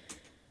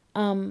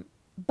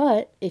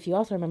 But if you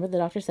also remember, the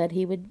doctor said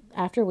he would,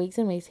 after weeks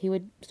and weeks, he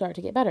would start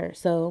to get better.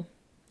 So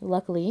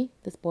luckily,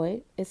 this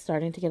boy is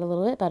starting to get a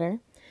little bit better.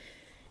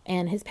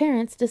 And his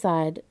parents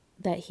decide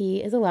that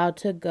he is allowed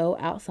to go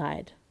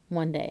outside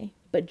one day,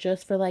 but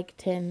just for like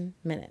 10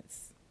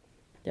 minutes.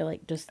 They're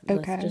like, let's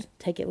just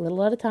take it a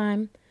little at a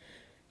time,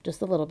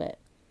 just a little bit.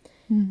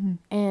 Mm-hmm.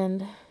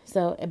 And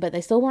so, but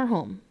they still weren't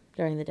home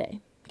during the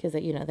day because,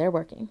 they're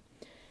working.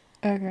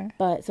 Okay.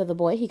 But so the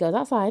boy, he goes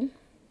outside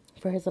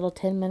for his little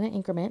 10-minute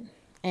increment,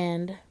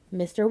 and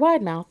Mr.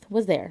 Widemouth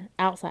was there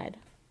outside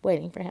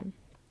waiting for him.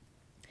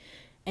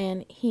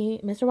 And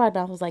Mr.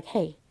 Widemouth was like,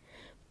 hey,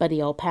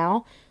 buddy old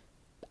pal,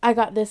 I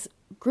got this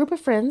group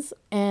of friends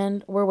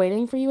and we're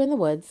waiting for you in the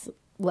woods.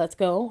 Let's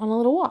go on a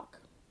little walk.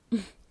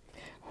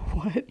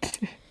 What?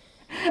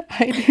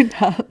 I do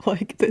not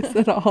like this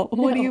at all.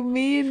 No. What do you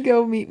mean,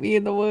 go meet me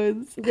in the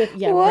woods?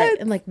 Yeah, what? Right.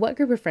 And like, what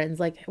group of friends?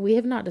 Like, we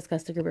have not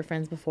discussed a group of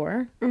friends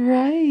before.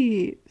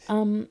 Right.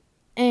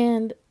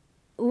 And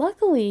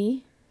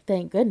luckily,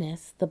 thank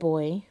goodness, the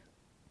boy,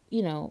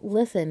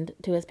 listened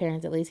to his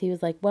parents at least. He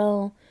was like,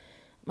 well,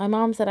 my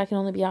mom said I can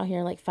only be out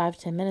here like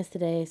 5-10 minutes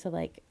today, so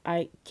like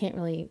I can't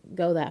really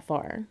go that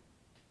far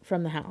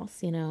from the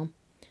house,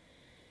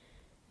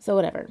 So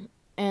whatever.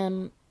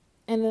 And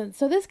then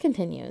so this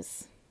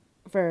continues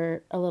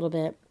for a little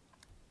bit,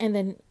 and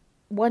then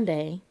one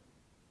day,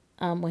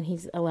 when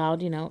he's allowed,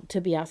 to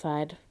be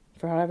outside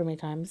for however much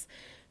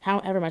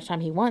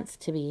time he wants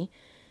to be,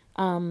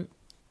 Mr.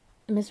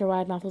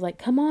 Widemouth was like,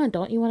 come on,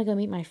 don't you want to go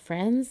meet my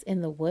friends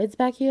in the woods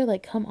back here?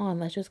 Like, come on,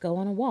 let's just go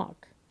on a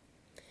walk.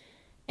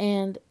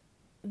 And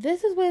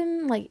this is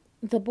when, like,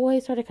 the boy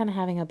started kind of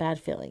having a bad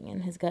feeling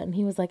in his gut. And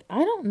he was like, I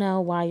don't know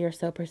why you're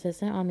so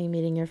persistent on me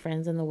meeting your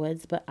friends in the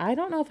woods, but I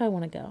don't know if I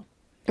want to go.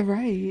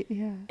 Right,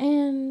 yeah.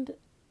 And,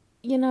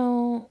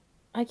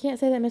 I can't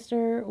say that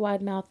Mr.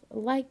 Widemouth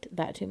liked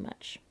that too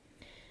much.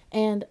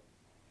 And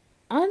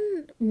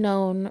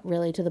unknown,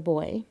 really, to the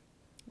boy,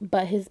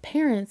 but his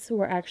parents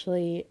were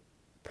actually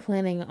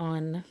planning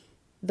on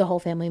the whole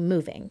family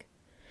moving.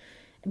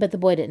 But the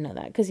boy didn't know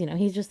that because,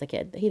 he's just a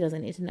kid. He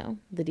doesn't need to know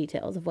the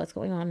details of what's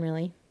going on,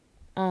 really.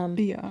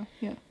 Yeah,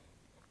 yeah.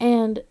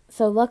 And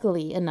so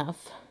luckily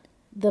enough,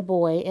 the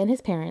boy and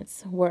his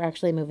parents were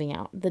actually moving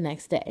out the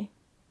next day.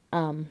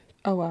 Oh,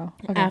 wow.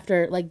 Okay.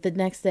 After, like, the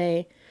next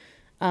day,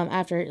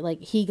 after,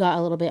 like, he got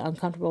a little bit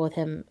uncomfortable with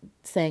him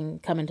saying,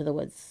 come into the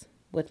woods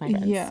with my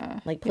friends. Yeah.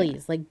 Like,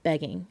 please, like,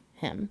 begging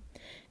him.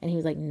 And he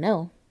was like,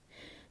 no.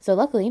 So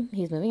luckily,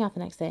 he's moving out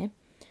the next day.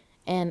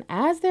 And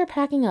as they're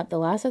packing up the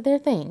last of their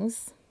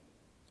things,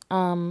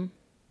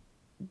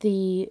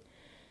 the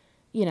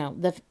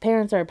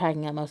parents are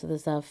packing up most of the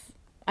stuff.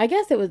 I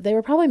guess they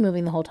were probably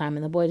moving the whole time,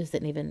 and the boy just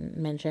didn't even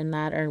mention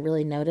that or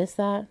really notice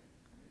that.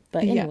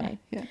 But anyway,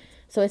 yeah.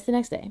 So it's the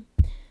next day,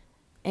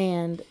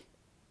 and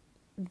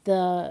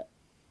the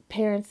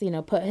parents,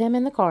 put him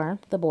in the car,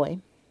 the boy,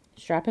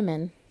 strap him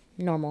in,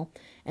 normal,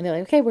 and they're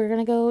like, okay, we're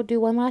gonna go do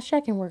one last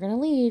check, and we're gonna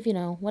leave,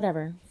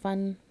 whatever,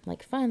 fun,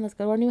 let's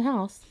go to our new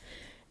house.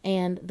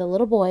 And the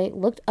little boy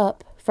looked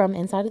up from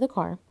inside of the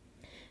car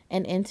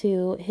and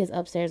into his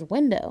upstairs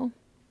window,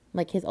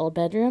 like his old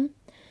bedroom,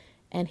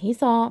 and he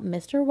saw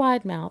Mr.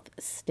 Widemouth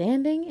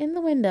standing in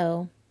the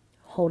window,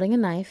 holding a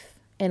knife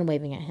and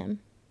waving at him.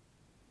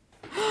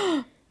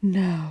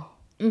 No.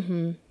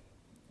 Mm-hmm.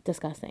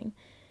 Disgusting.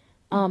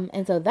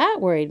 And so that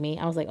worried me.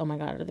 I was like, oh my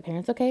God, are the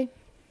parents okay?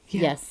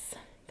 Yeah. Yes.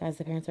 Guys,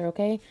 the parents are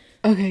okay.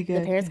 Okay,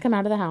 good. The parents come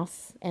out of the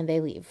house and they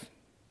leave.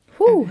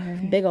 Whew.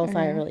 Okay, big old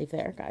sigh of relief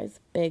there, guys.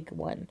 Big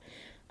one.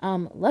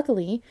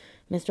 Luckily,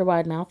 Mr.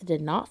 Widemouth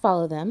did not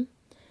follow them.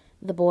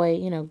 The boy,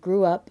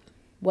 grew up,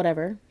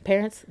 whatever.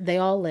 Parents, they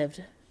all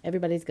lived.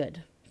 Everybody's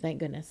good. Thank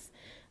goodness.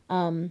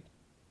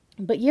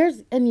 But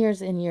years and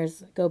years and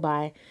years go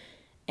by,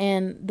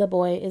 and the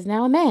boy is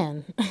now a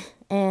man.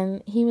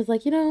 And he was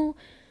like, in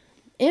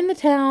the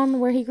town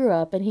where he grew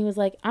up, and he was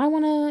like, I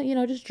want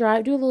to, just do a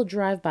little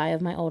drive-by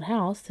of my old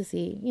house to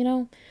see,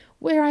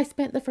 where I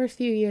spent the first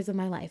few years of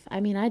my life. I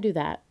mean, I do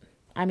that.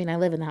 I mean, I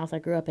live in the house I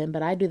grew up in,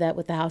 but I do that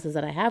with the houses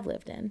that I have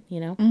lived in,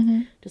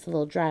 Mm-hmm. Just a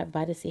little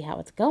drive-by to see how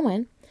it's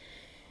going.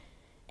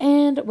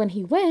 And when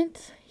he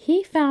went,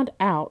 he found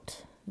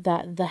out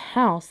that the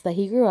house that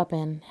he grew up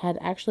in had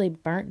actually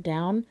burnt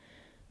down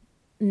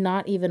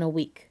not even a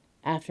week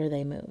after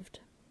they moved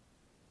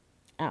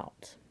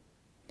out.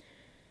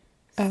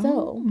 Oh,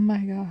 so my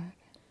God.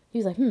 He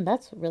was like,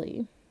 that's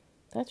really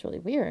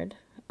weird.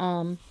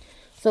 So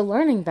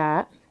learning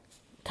that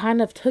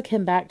kind of took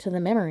him back to the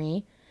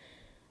memory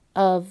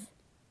of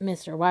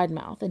Mr.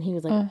 Widemouth. And he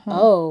was like,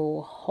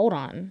 oh, hold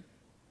on.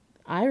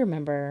 I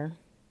remember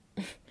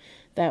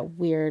that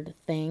weird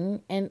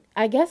thing. And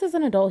I guess as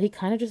an adult, he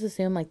kind of just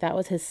assumed like that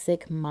was his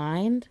sick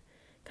mind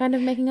kind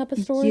of making up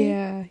a story.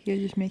 Yeah, you're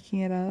just making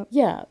it up.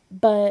 Yeah,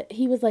 but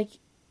he was like,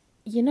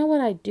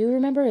 what I do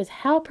remember is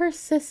how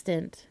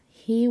persistent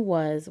he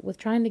was with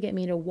trying to get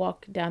me to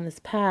walk down this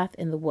path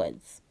in the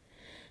woods.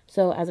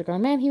 So as a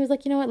grown man, he was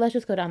like, let's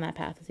just go down that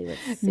path and see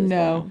what's going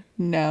on.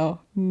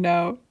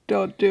 No,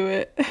 don't do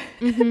it.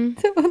 Mm-hmm.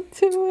 Don't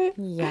do it.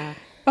 Yeah.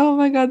 Oh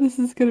my God, this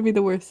is going to be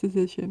the worst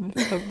decision.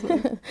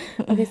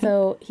 Okay,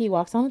 so he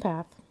walks on the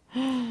path,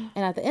 and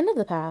at the end of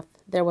the path,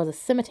 there was a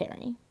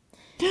cemetery.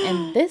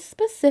 And this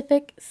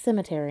specific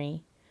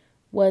cemetery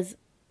was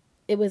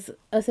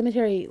a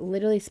cemetery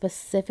literally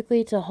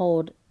specifically to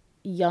hold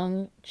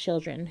young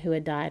children who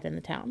had died in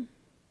the town.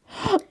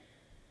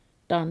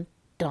 Dun,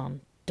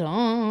 dun,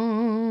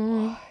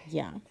 dun.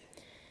 Yeah.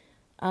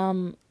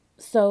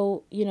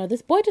 So,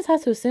 this boy just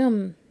has to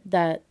assume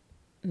that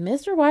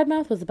Mr.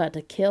 Widemouth was about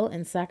to kill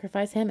and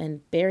sacrifice him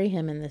and bury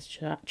him in this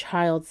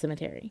child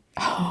cemetery.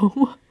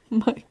 Oh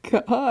my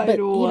God,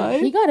 but,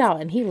 what? He got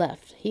out and he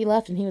left. He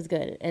left and he was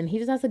good. And he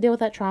just has to deal with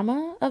that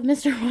trauma of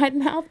Mr.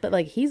 Widemouth, but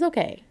like, he's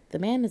okay. The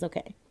man is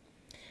okay.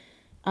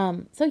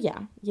 So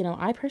yeah,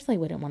 I personally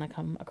wouldn't want to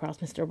come across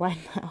Mr.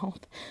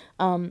 Widemouth.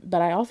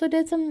 But I also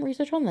did some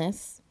research on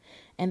this,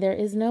 and there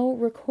is no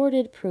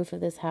recorded proof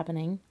of this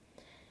happening.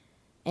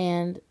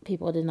 And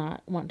people did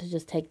not want to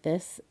just take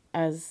this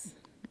as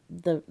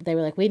they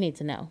were like, we need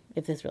to know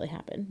if this really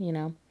happened,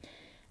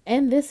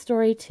 And this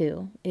story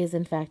too is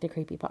in fact a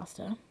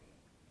creepypasta.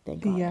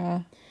 Thank God.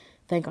 Yeah.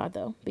 Thank God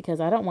though,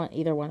 because I don't want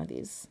either one of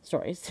these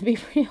stories to be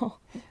real.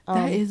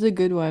 That is a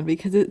good one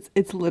because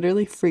it's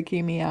literally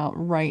freaking me out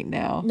right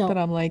now. No, that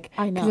I'm like,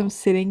 I know. Because I'm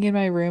sitting in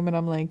my room and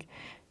I'm like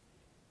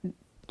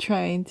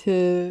trying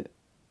to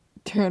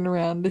turn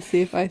around to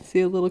see if I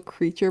see a little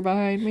creature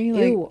behind me.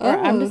 Like, ew, or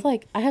I'm just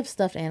like, I have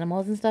stuffed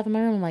animals and stuff in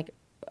my room. I'm like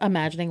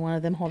imagining one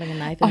of them holding a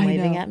knife and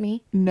waving at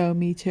me. No,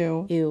 me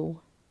too. Ew,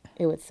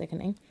 it's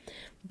sickening.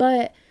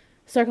 But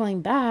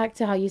circling back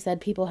to how you said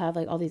people have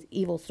like all these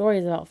evil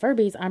stories about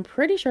Furbies, I'm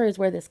pretty sure is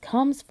where this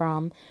comes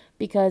from,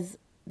 because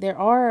there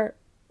are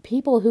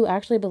people who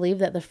actually believe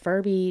that the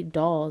Furby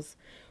dolls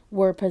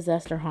were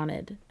possessed or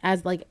haunted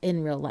as like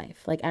in real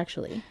life, like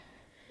actually.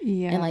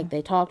 Yeah. And like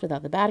they talked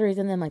without the batteries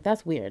in them. Like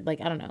that's weird. Like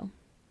I don't know.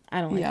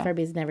 I don't like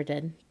Furbies, never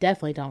did.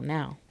 Definitely don't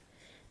now.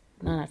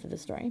 Not after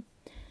this story.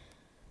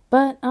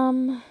 But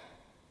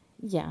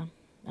yeah,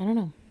 I don't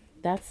know.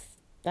 That's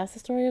the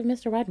story of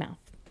Mr. Widemouth.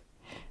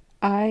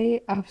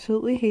 I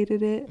absolutely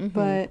hated it, Mm-hmm.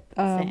 but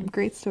Same.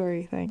 great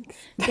story. Thanks.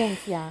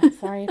 Thanks. Yeah.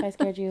 Sorry if I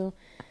scared you.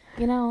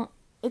 You know,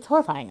 it's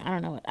horrifying. I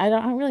don't know. I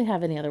don't really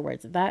have any other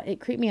words. That it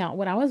creeped me out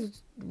when I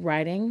was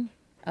writing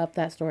up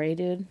that story,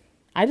 dude.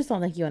 I just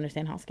don't think you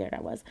understand how scared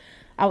I was.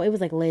 It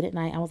was like late at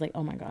night. I was like,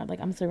 oh my god,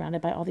 like I'm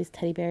surrounded by all these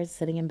teddy bears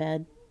sitting in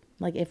bed.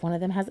 Like if one of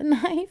them has a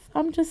knife,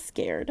 I'm just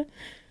scared.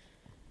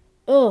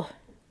 Ugh,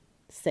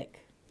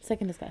 sick,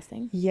 sick and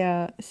disgusting.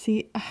 Yeah.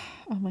 See,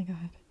 oh my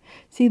God.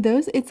 See,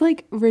 those, it's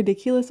like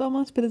ridiculous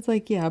almost, but it's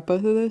like, yeah, both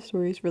of those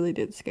stories really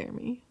did scare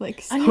me.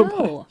 Like, I so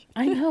know, much.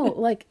 I know.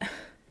 Like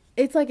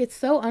it's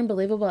so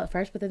unbelievable at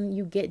first, but then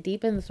you get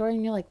deep in the story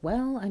and you're like,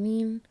 well, I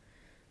mean,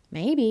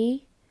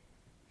 maybe.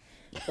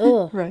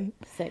 Ugh, Right.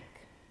 sick,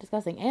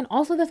 disgusting, and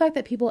also the fact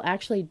that people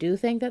actually do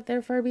think that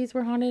their Furbies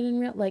were haunted in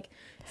real. Like,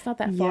 it's not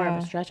that far of a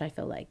Yeah. stretch. I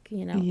feel like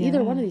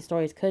either one of Yeah. these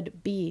stories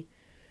could be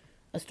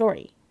a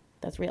story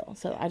that's real.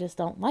 So I just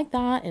don't like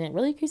that, and it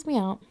really creeps me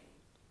out.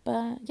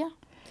 But yeah,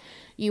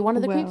 you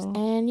wanted the creeps, Well,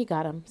 and you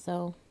got them.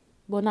 So,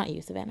 well, not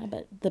you, Savannah,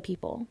 but the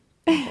people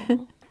in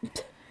general.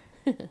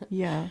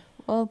 yeah.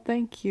 Well,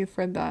 thank you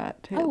for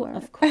that, Oh, Taylor.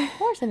 of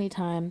course,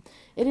 anytime.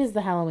 It is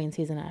the Halloween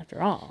season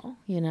after all.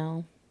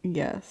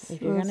 Yes,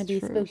 If you're gonna that's be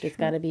true. That's spooked, true. it's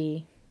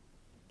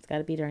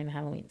gotta be during the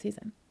Halloween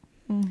season.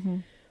 Mm-hmm.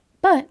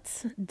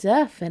 But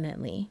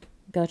definitely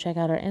go check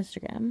out our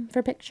Instagram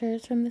for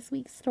pictures from this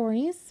week's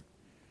stories.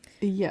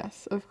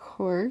 Yes, of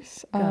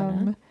course.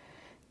 Gonna.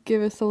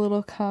 Give us a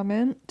little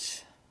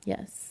comment.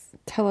 Yes,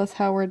 Tell us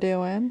how we're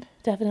doing.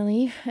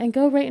 definitely. And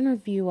go rate and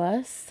review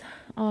us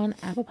on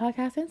Apple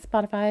Podcasts and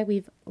Spotify.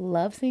 We've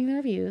loved seeing the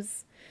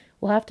reviews.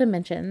 We'll have to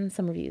mention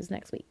some reviews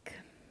next week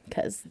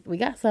because we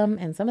got some,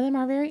 and some of them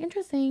are very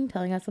interesting,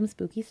 telling us some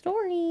spooky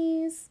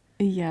stories.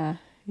 Yeah.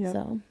 Yep.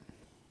 So,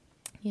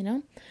 you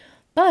know.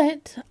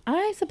 But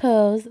I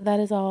suppose that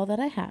is all that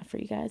I have for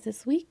you guys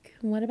this week.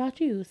 What about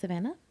you,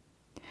 Savannah?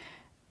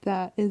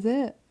 That is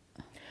it.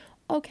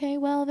 Okay,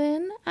 well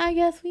then, I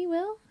guess we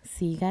will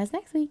see you guys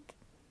next week.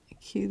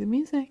 Cue the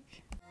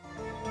music.